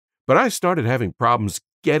 but I started having problems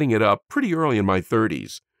getting it up pretty early in my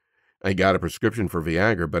 30s. I got a prescription for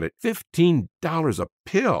Viagra, but at $15 a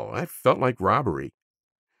pill, I felt like robbery.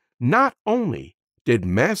 Not only did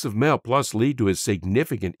Massive Male Plus lead to a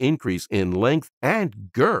significant increase in length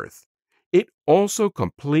and girth, it also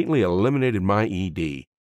completely eliminated my ED.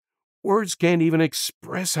 Words can't even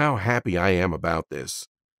express how happy I am about this.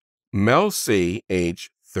 Mel C.,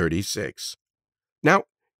 age 36. Now,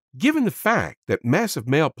 given the fact that Massive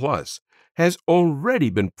Male Plus has already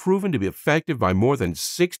been proven to be effective by more than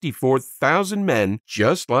 64,000 men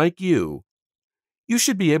just like you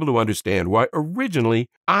should be able to understand why originally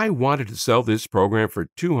I wanted to sell this program for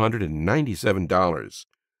 $297.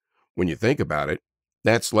 When you think about it,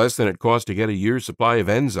 that's less than it costs to get a year's supply of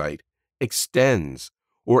Enzyte, Extends,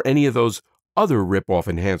 or any of those other rip-off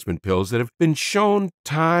enhancement pills that have been shown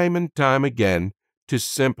time and time again to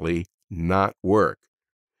simply not work.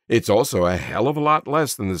 It's also a hell of a lot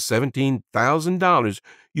less than the $17,000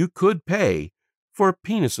 you could pay for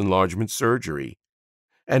penis enlargement surgery.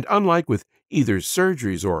 And unlike with either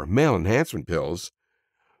surgeries or male enhancement pills,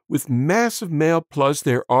 with Massive Male Plus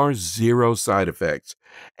there are 0 side effects,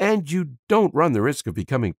 and you don't run the risk of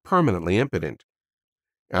becoming permanently impotent.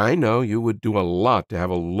 I know you would do a lot to have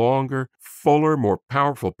a longer, fuller, more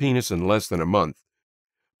powerful penis in less than a month.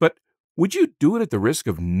 But would you do it at the risk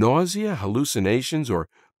of nausea, hallucinations, or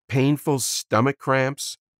painful stomach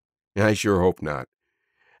cramps? I sure hope not.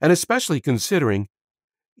 And especially considering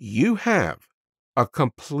you have a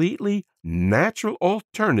completely natural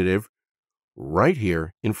alternative right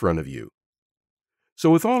here in front of you. So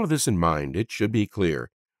with all of this in mind, it should be clear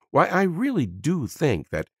why I really do think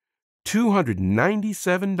that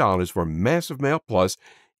 $297 for Massive Male Plus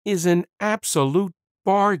is an absolute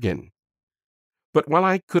bargain. But while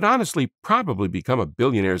I could honestly probably become a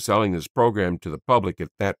billionaire selling this program to the public at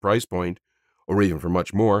that price point, or even for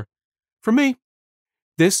much more, for me,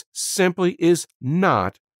 this simply is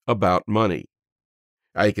not about money.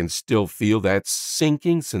 I can still feel that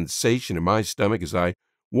sinking sensation in my stomach as I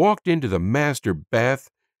walked into the master bath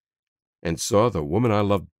and saw the woman I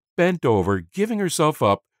loved bent over, giving herself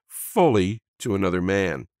up fully to another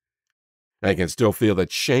man. I can still feel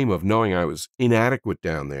that shame of knowing I was inadequate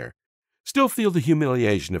down there. Still feel the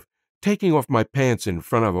humiliation of taking off my pants in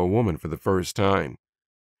front of a woman for the first time,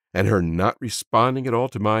 and her not responding at all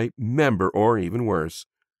to my member, or even worse,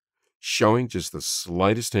 showing just the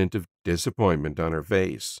slightest hint of disappointment on her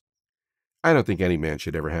face. I don't think any man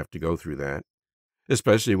should ever have to go through that,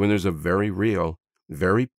 especially when there's a very real,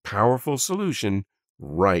 very powerful solution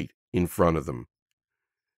right in front of them.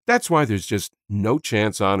 That's why there's just no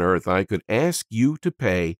chance on earth I could ask you to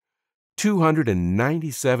pay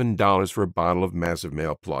 $297 for a bottle of Massive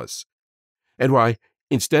Male Plus, and why,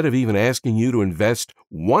 instead of even asking you to invest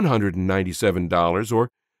 $197 or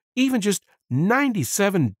even just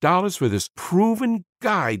 $97 for this proven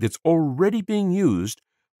guide that's already being used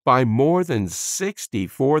by more than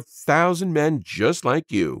 64,000 men just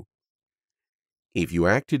like you, if you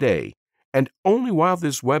act today, and only while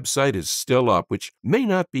this website is still up, which may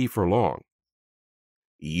not be for long,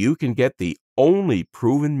 you can get the only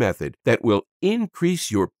proven method that will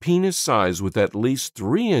increase your penis size with at least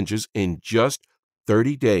 3 inches in just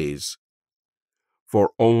 30 days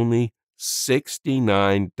for only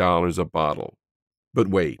 $69 a bottle. But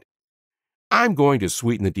wait, I'm going to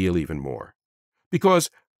sweeten the deal even more,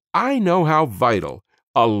 because I know how vital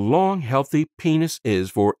a long, healthy penis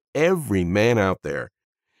is for every man out there,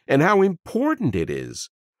 and how important it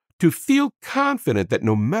is to feel confident that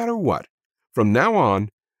no matter what, from now on,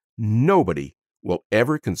 nobody will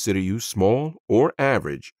ever consider you small or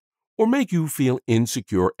average or make you feel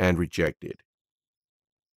insecure and rejected.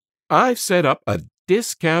 I've set up a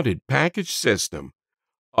discounted package system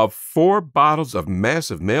of 4 bottles of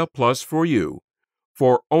Massive Male Plus for you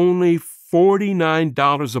for only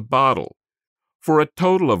 $49 a bottle, for a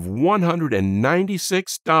total of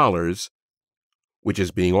 $196, which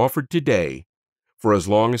is being offered today for as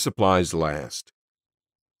long as supplies last.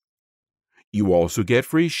 You also get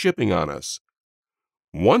free shipping on us.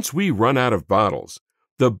 Once we run out of bottles,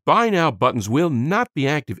 the Buy Now buttons will not be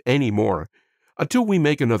active anymore until we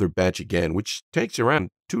make another batch again, which takes around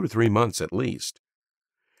 2 to 3 months at least.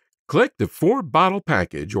 Click the 4-bottle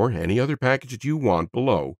package or any other package that you want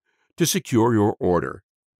below to secure your order.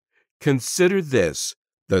 Consider this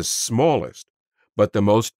the smallest but the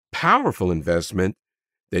most powerful investment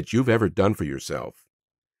that you've ever done for yourself.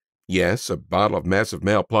 Yes, a bottle of Massive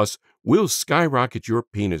Male Plus will skyrocket your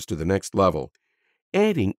penis to the next level,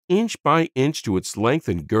 adding inch by inch to its length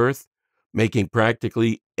and girth, making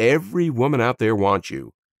practically every woman out there want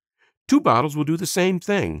you. 2 bottles will do the same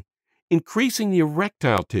thing, increasing the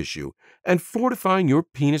erectile tissue and fortifying your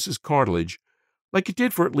penis's cartilage like it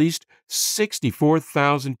did for at least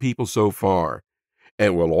 64,000 people so far,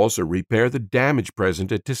 and will also repair the damage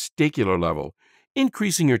present at testicular level,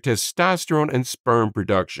 increasing your testosterone and sperm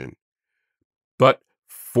production. But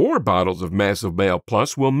 4 bottles of Massive Male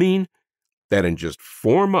Plus will mean that in just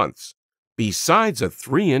 4 months, besides a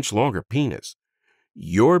 3-inch longer penis,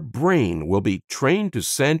 your brain will be trained to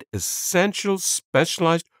send essential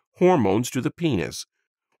specialized hormones to the penis,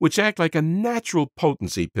 which act like a natural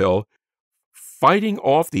potency pill, fighting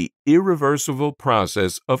off the irreversible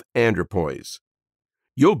process of andropause.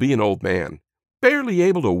 You'll be an old man, barely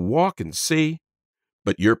able to walk and see,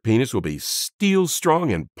 but your penis will be steel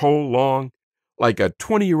strong and pole long, like a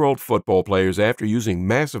 20-year-old football player's after using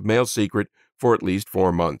Massive Male Secret for at least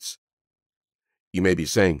 4 months. You may be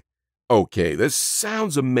saying, okay, this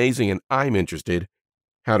sounds amazing and I'm interested.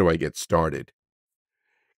 How do I get started?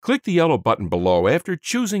 Click the yellow button below after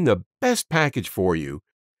choosing the best package for you,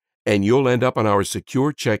 and you'll end up on our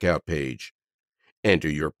secure checkout page. Enter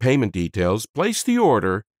your payment details, place the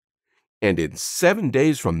order, and in 7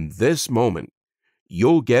 days from this moment,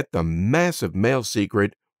 you'll get the Massive Male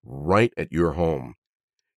Secret right at your home.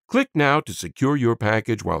 Click now to secure your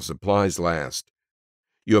package while supplies last.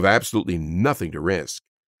 You have absolutely nothing to risk,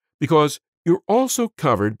 because you're also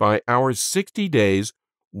covered by our 60 days,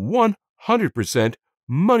 100%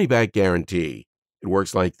 money-back guarantee. It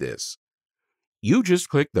works like this. You just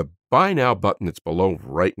click the Buy Now button that's below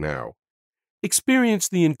right now. Experience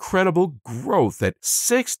the incredible growth that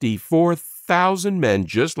 64,000 men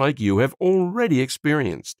just like you have already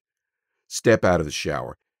experienced. Step out of the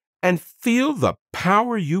shower and feel the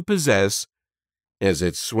power you possess as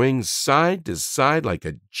it swings side to side like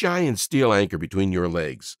a giant steel anchor between your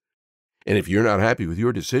legs. And if you're not happy with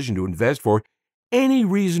your decision to invest for any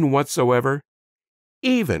reason whatsoever,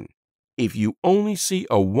 even if you only see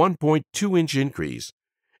a 1.2-inch increase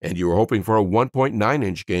and you're hoping for a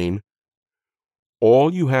 1.9-inch gain,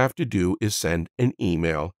 all you have to do is send an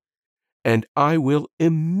email, and I will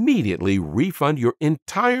immediately refund your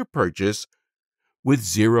entire purchase with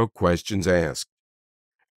 0 questions asked.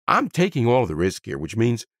 I'm taking all the risk here, which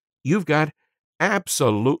means you've got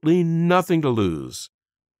absolutely nothing to lose.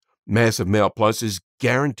 Massive Male Plus is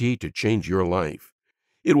guaranteed to change your life.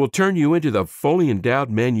 It will turn you into the fully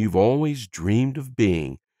endowed man you've always dreamed of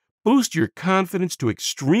being, boost your confidence to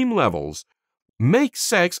extreme levels, make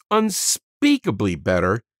sex unspeakably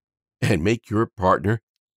better, and make your partner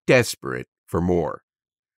desperate for more.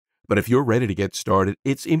 But if you're ready to get started,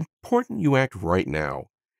 it's important you act right now.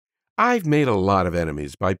 I've made a lot of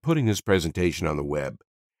enemies by putting this presentation on the web.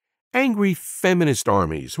 Angry feminist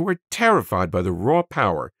armies who are terrified by the raw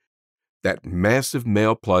power that Massive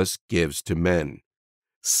Male Plus gives to men.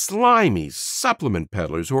 Slimy supplement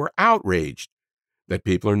peddlers who are outraged that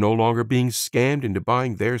people are no longer being scammed into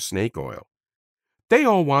buying their snake oil. They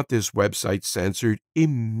all want this website censored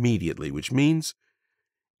immediately, which means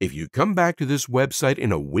if you come back to this website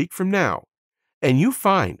in a week from now and you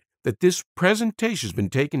find that this presentation has been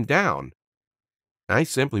taken down, I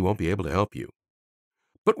simply won't be able to help you.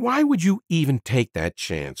 But why would you even take that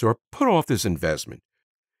chance or put off this investment?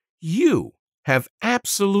 You have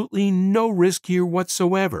absolutely no risk here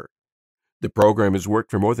whatsoever. The program has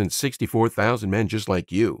worked for more than 64,000 men just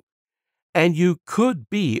like you, and you could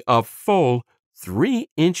be a full 3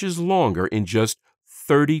 inches longer in just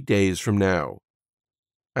 30 days from now.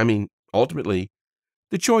 I mean, ultimately,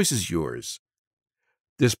 the choice is yours.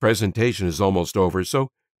 This presentation is almost over, so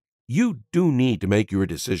you do need to make your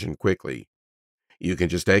decision quickly. You can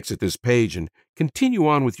just exit this page and continue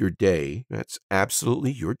on with your day. That's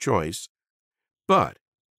absolutely your choice. But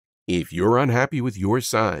if you're unhappy with your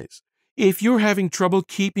size, if you're having trouble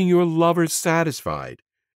keeping your lover satisfied,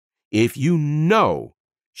 if you know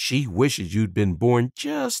she wishes you'd been born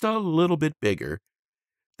just a little bit bigger,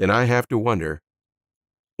 then I have to wonder,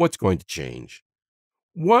 what's going to change?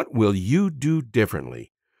 What will you do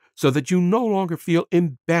differently so that you no longer feel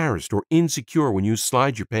embarrassed or insecure when you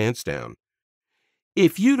slide your pants down?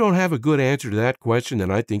 If you don't have a good answer to that question, then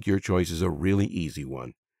I think your choice is a really easy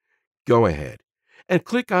one. Go ahead and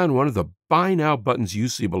click on one of the Buy Now buttons you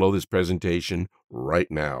see below this presentation right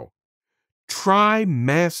now. Try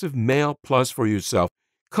Massive Male Plus for yourself,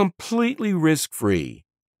 completely risk-free.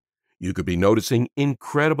 You could be noticing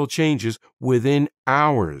incredible changes within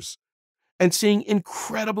hours and seeing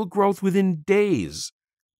incredible growth within days.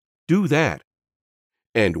 Do that,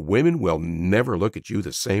 and women will never look at you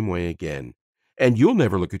the same way again. And you'll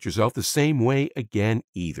never look at yourself the same way again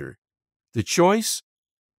either. The choice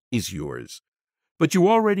is yours, but you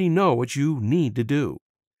already know what you need to do.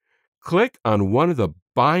 Click on one of the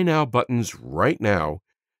Buy Now buttons right now,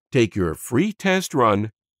 take your free test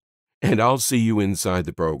run, and I'll see you inside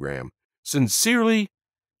the program. Sincerely,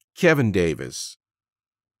 Kevin Davis.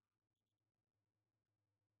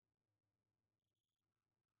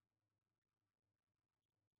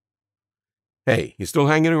 Hey, you still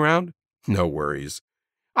hanging around? No worries.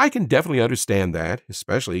 I can definitely understand that,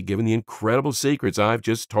 especially given the incredible secrets I've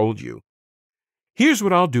just told you. Here's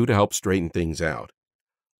what I'll do to help straighten things out.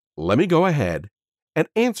 Let me go ahead and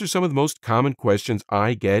answer some of the most common questions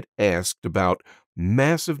I get asked about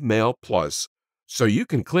Massive Male Plus, so you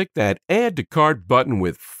can click that Add to Cart button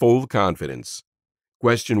with full confidence.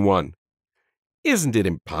 Question 1. Isn't it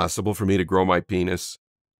impossible for me to grow my penis?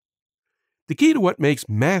 The key to what makes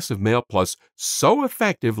Massive Male Plus so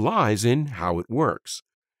effective lies in how it works.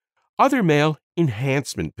 Other male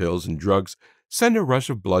enhancement pills and drugs send a rush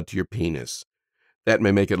of blood to your penis. That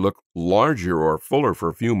may make it look larger or fuller for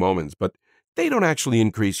a few moments, but they don't actually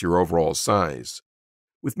increase your overall size.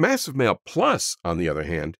 With Massive Male Plus, on the other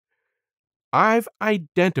hand, I've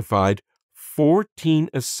identified 14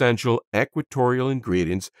 essential equatorial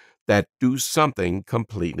ingredients that do something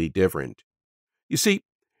completely different. You see,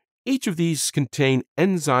 each of these contain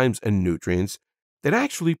enzymes and nutrients that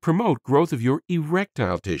actually promote growth of your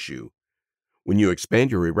erectile tissue. When you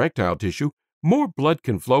expand your erectile tissue, more blood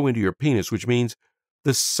can flow into your penis, which means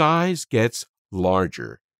the size gets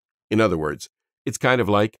larger. In other words, it's kind of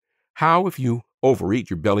like how if you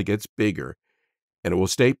overeat, your belly gets bigger, and it will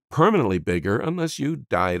stay permanently bigger unless you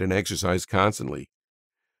diet and exercise constantly.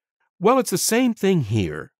 Well, it's the same thing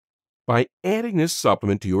here. By adding this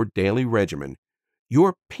supplement to your daily regimen,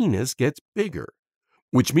 your penis gets bigger,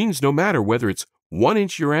 which means no matter whether it's 1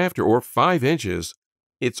 inch you're after or 5 inches,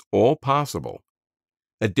 it's all possible.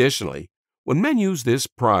 Additionally, when men use this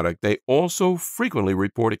product, they also frequently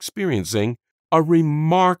report experiencing a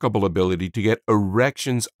remarkable ability to get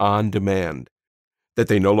erections on demand, that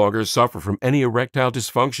they no longer suffer from any erectile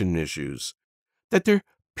dysfunction issues, that their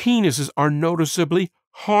penises are noticeably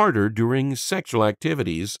harder during sexual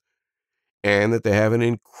activities, and that they have an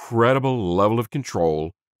incredible level of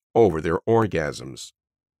control over their orgasms.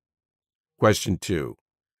 Question 2.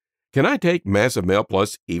 Can I take Massive Male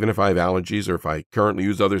Plus even if I have allergies or if I currently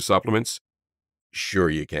use other supplements? Sure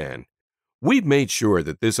you can. We've made sure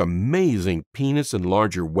that this amazing penis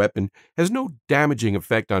enlarger weapon has no damaging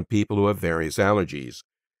effect on people who have various allergies,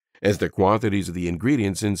 as the quantities of the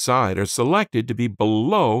ingredients inside are selected to be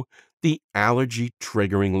below the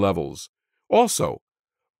allergy-triggering levels. Also,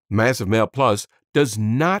 Massive Male Plus does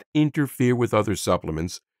not interfere with other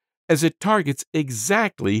supplements, as it targets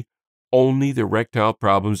exactly only the erectile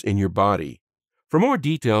problems in your body. For more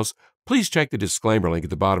details, please check the disclaimer link at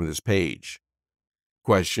the bottom of this page.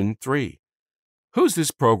 Question 3. Who's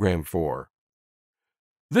this program for?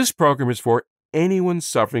 This program is for anyone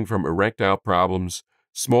suffering from erectile problems,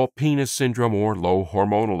 small penis syndrome, or low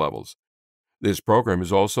hormonal levels. This program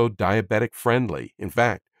is also diabetic friendly. In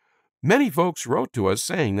fact, many folks wrote to us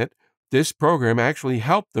saying that this program actually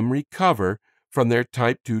helped them recover from their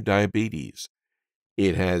type 2 diabetes.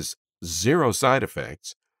 It has 0 side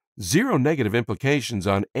effects, 0 negative implications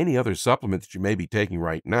on any other supplement that you may be taking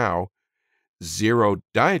right now, 0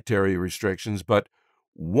 dietary restrictions, but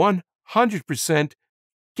 100%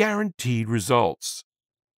 guaranteed results.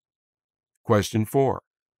 Question 4.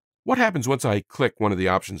 What happens once I click one of the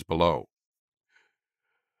options below?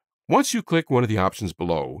 Once you click one of the options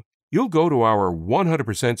below, you'll go to our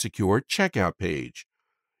 100% secure checkout page.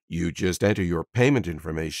 You just enter your payment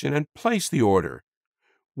information and place the order.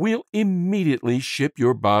 We'll immediately ship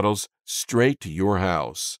your bottles straight to your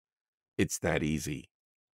house. It's that easy.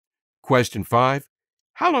 Question 5.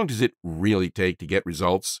 How long does it really take to get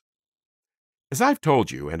results? As I've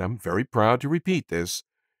told you, and I'm very proud to repeat this,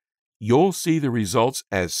 you'll see the results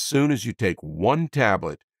as soon as you take 1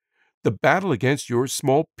 tablet. The battle against your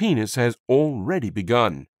small penis has already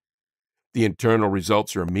begun. The internal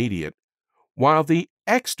results are immediate, while the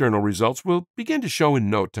external results will begin to show in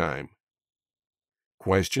no time.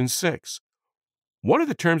 Question 6. What are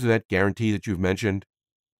the terms of that guarantee that you've mentioned?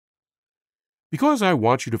 Because I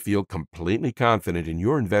want you to feel completely confident in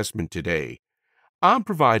your investment today, I'm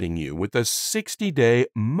providing you with a 60-day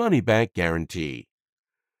money-back guarantee.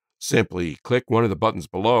 Simply click one of the buttons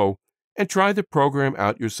below and try the program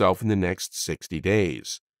out yourself in the next 60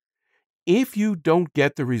 days. If you don't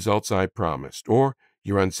get the results I promised, or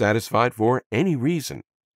you're unsatisfied for any reason,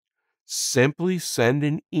 simply send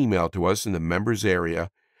an email to us in the members area,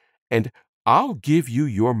 and I'll give you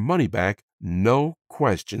your money back, no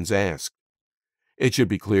questions asked. It should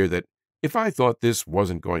be clear that if I thought this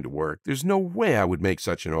wasn't going to work, there's no way I would make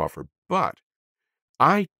such an offer, but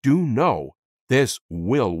I do know this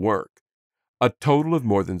will work. A total of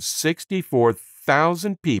more than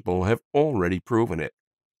 64,000 people have already proven it.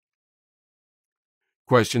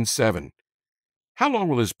 Question 7. How long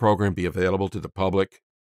will this program be available to the public?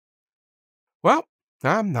 Well,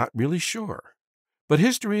 I'm not really sure. But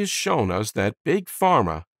history has shown us that Big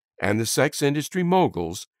Pharma and the sex industry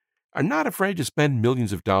moguls are not afraid to spend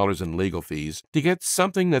millions of dollars in legal fees to get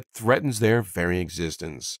something that threatens their very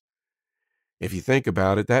existence. If you think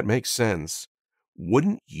about it, that makes sense.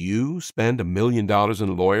 Wouldn't you spend $1 million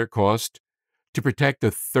in lawyer costs to protect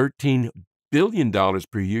the $13 billion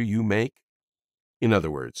per year you make? In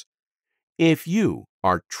other words, if you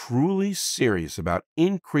are truly serious about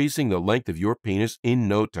increasing the length of your penis in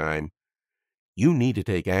no time, you need to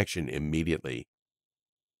take action immediately.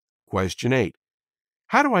 Question 8.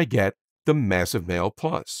 How do I get the Massive Male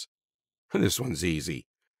Plus? This one's easy.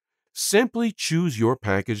 Simply choose your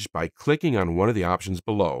package by clicking on one of the options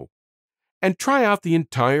below and try out the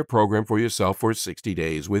entire program for yourself for 60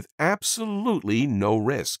 days with absolutely no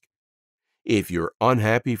risk. If you're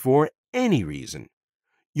unhappy for any reason,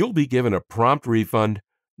 you'll be given a prompt refund,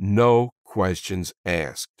 no questions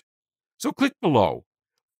asked. So click below,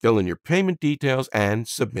 fill in your payment details, and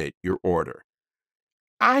submit your order.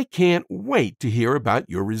 I can't wait to hear about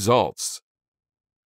your results.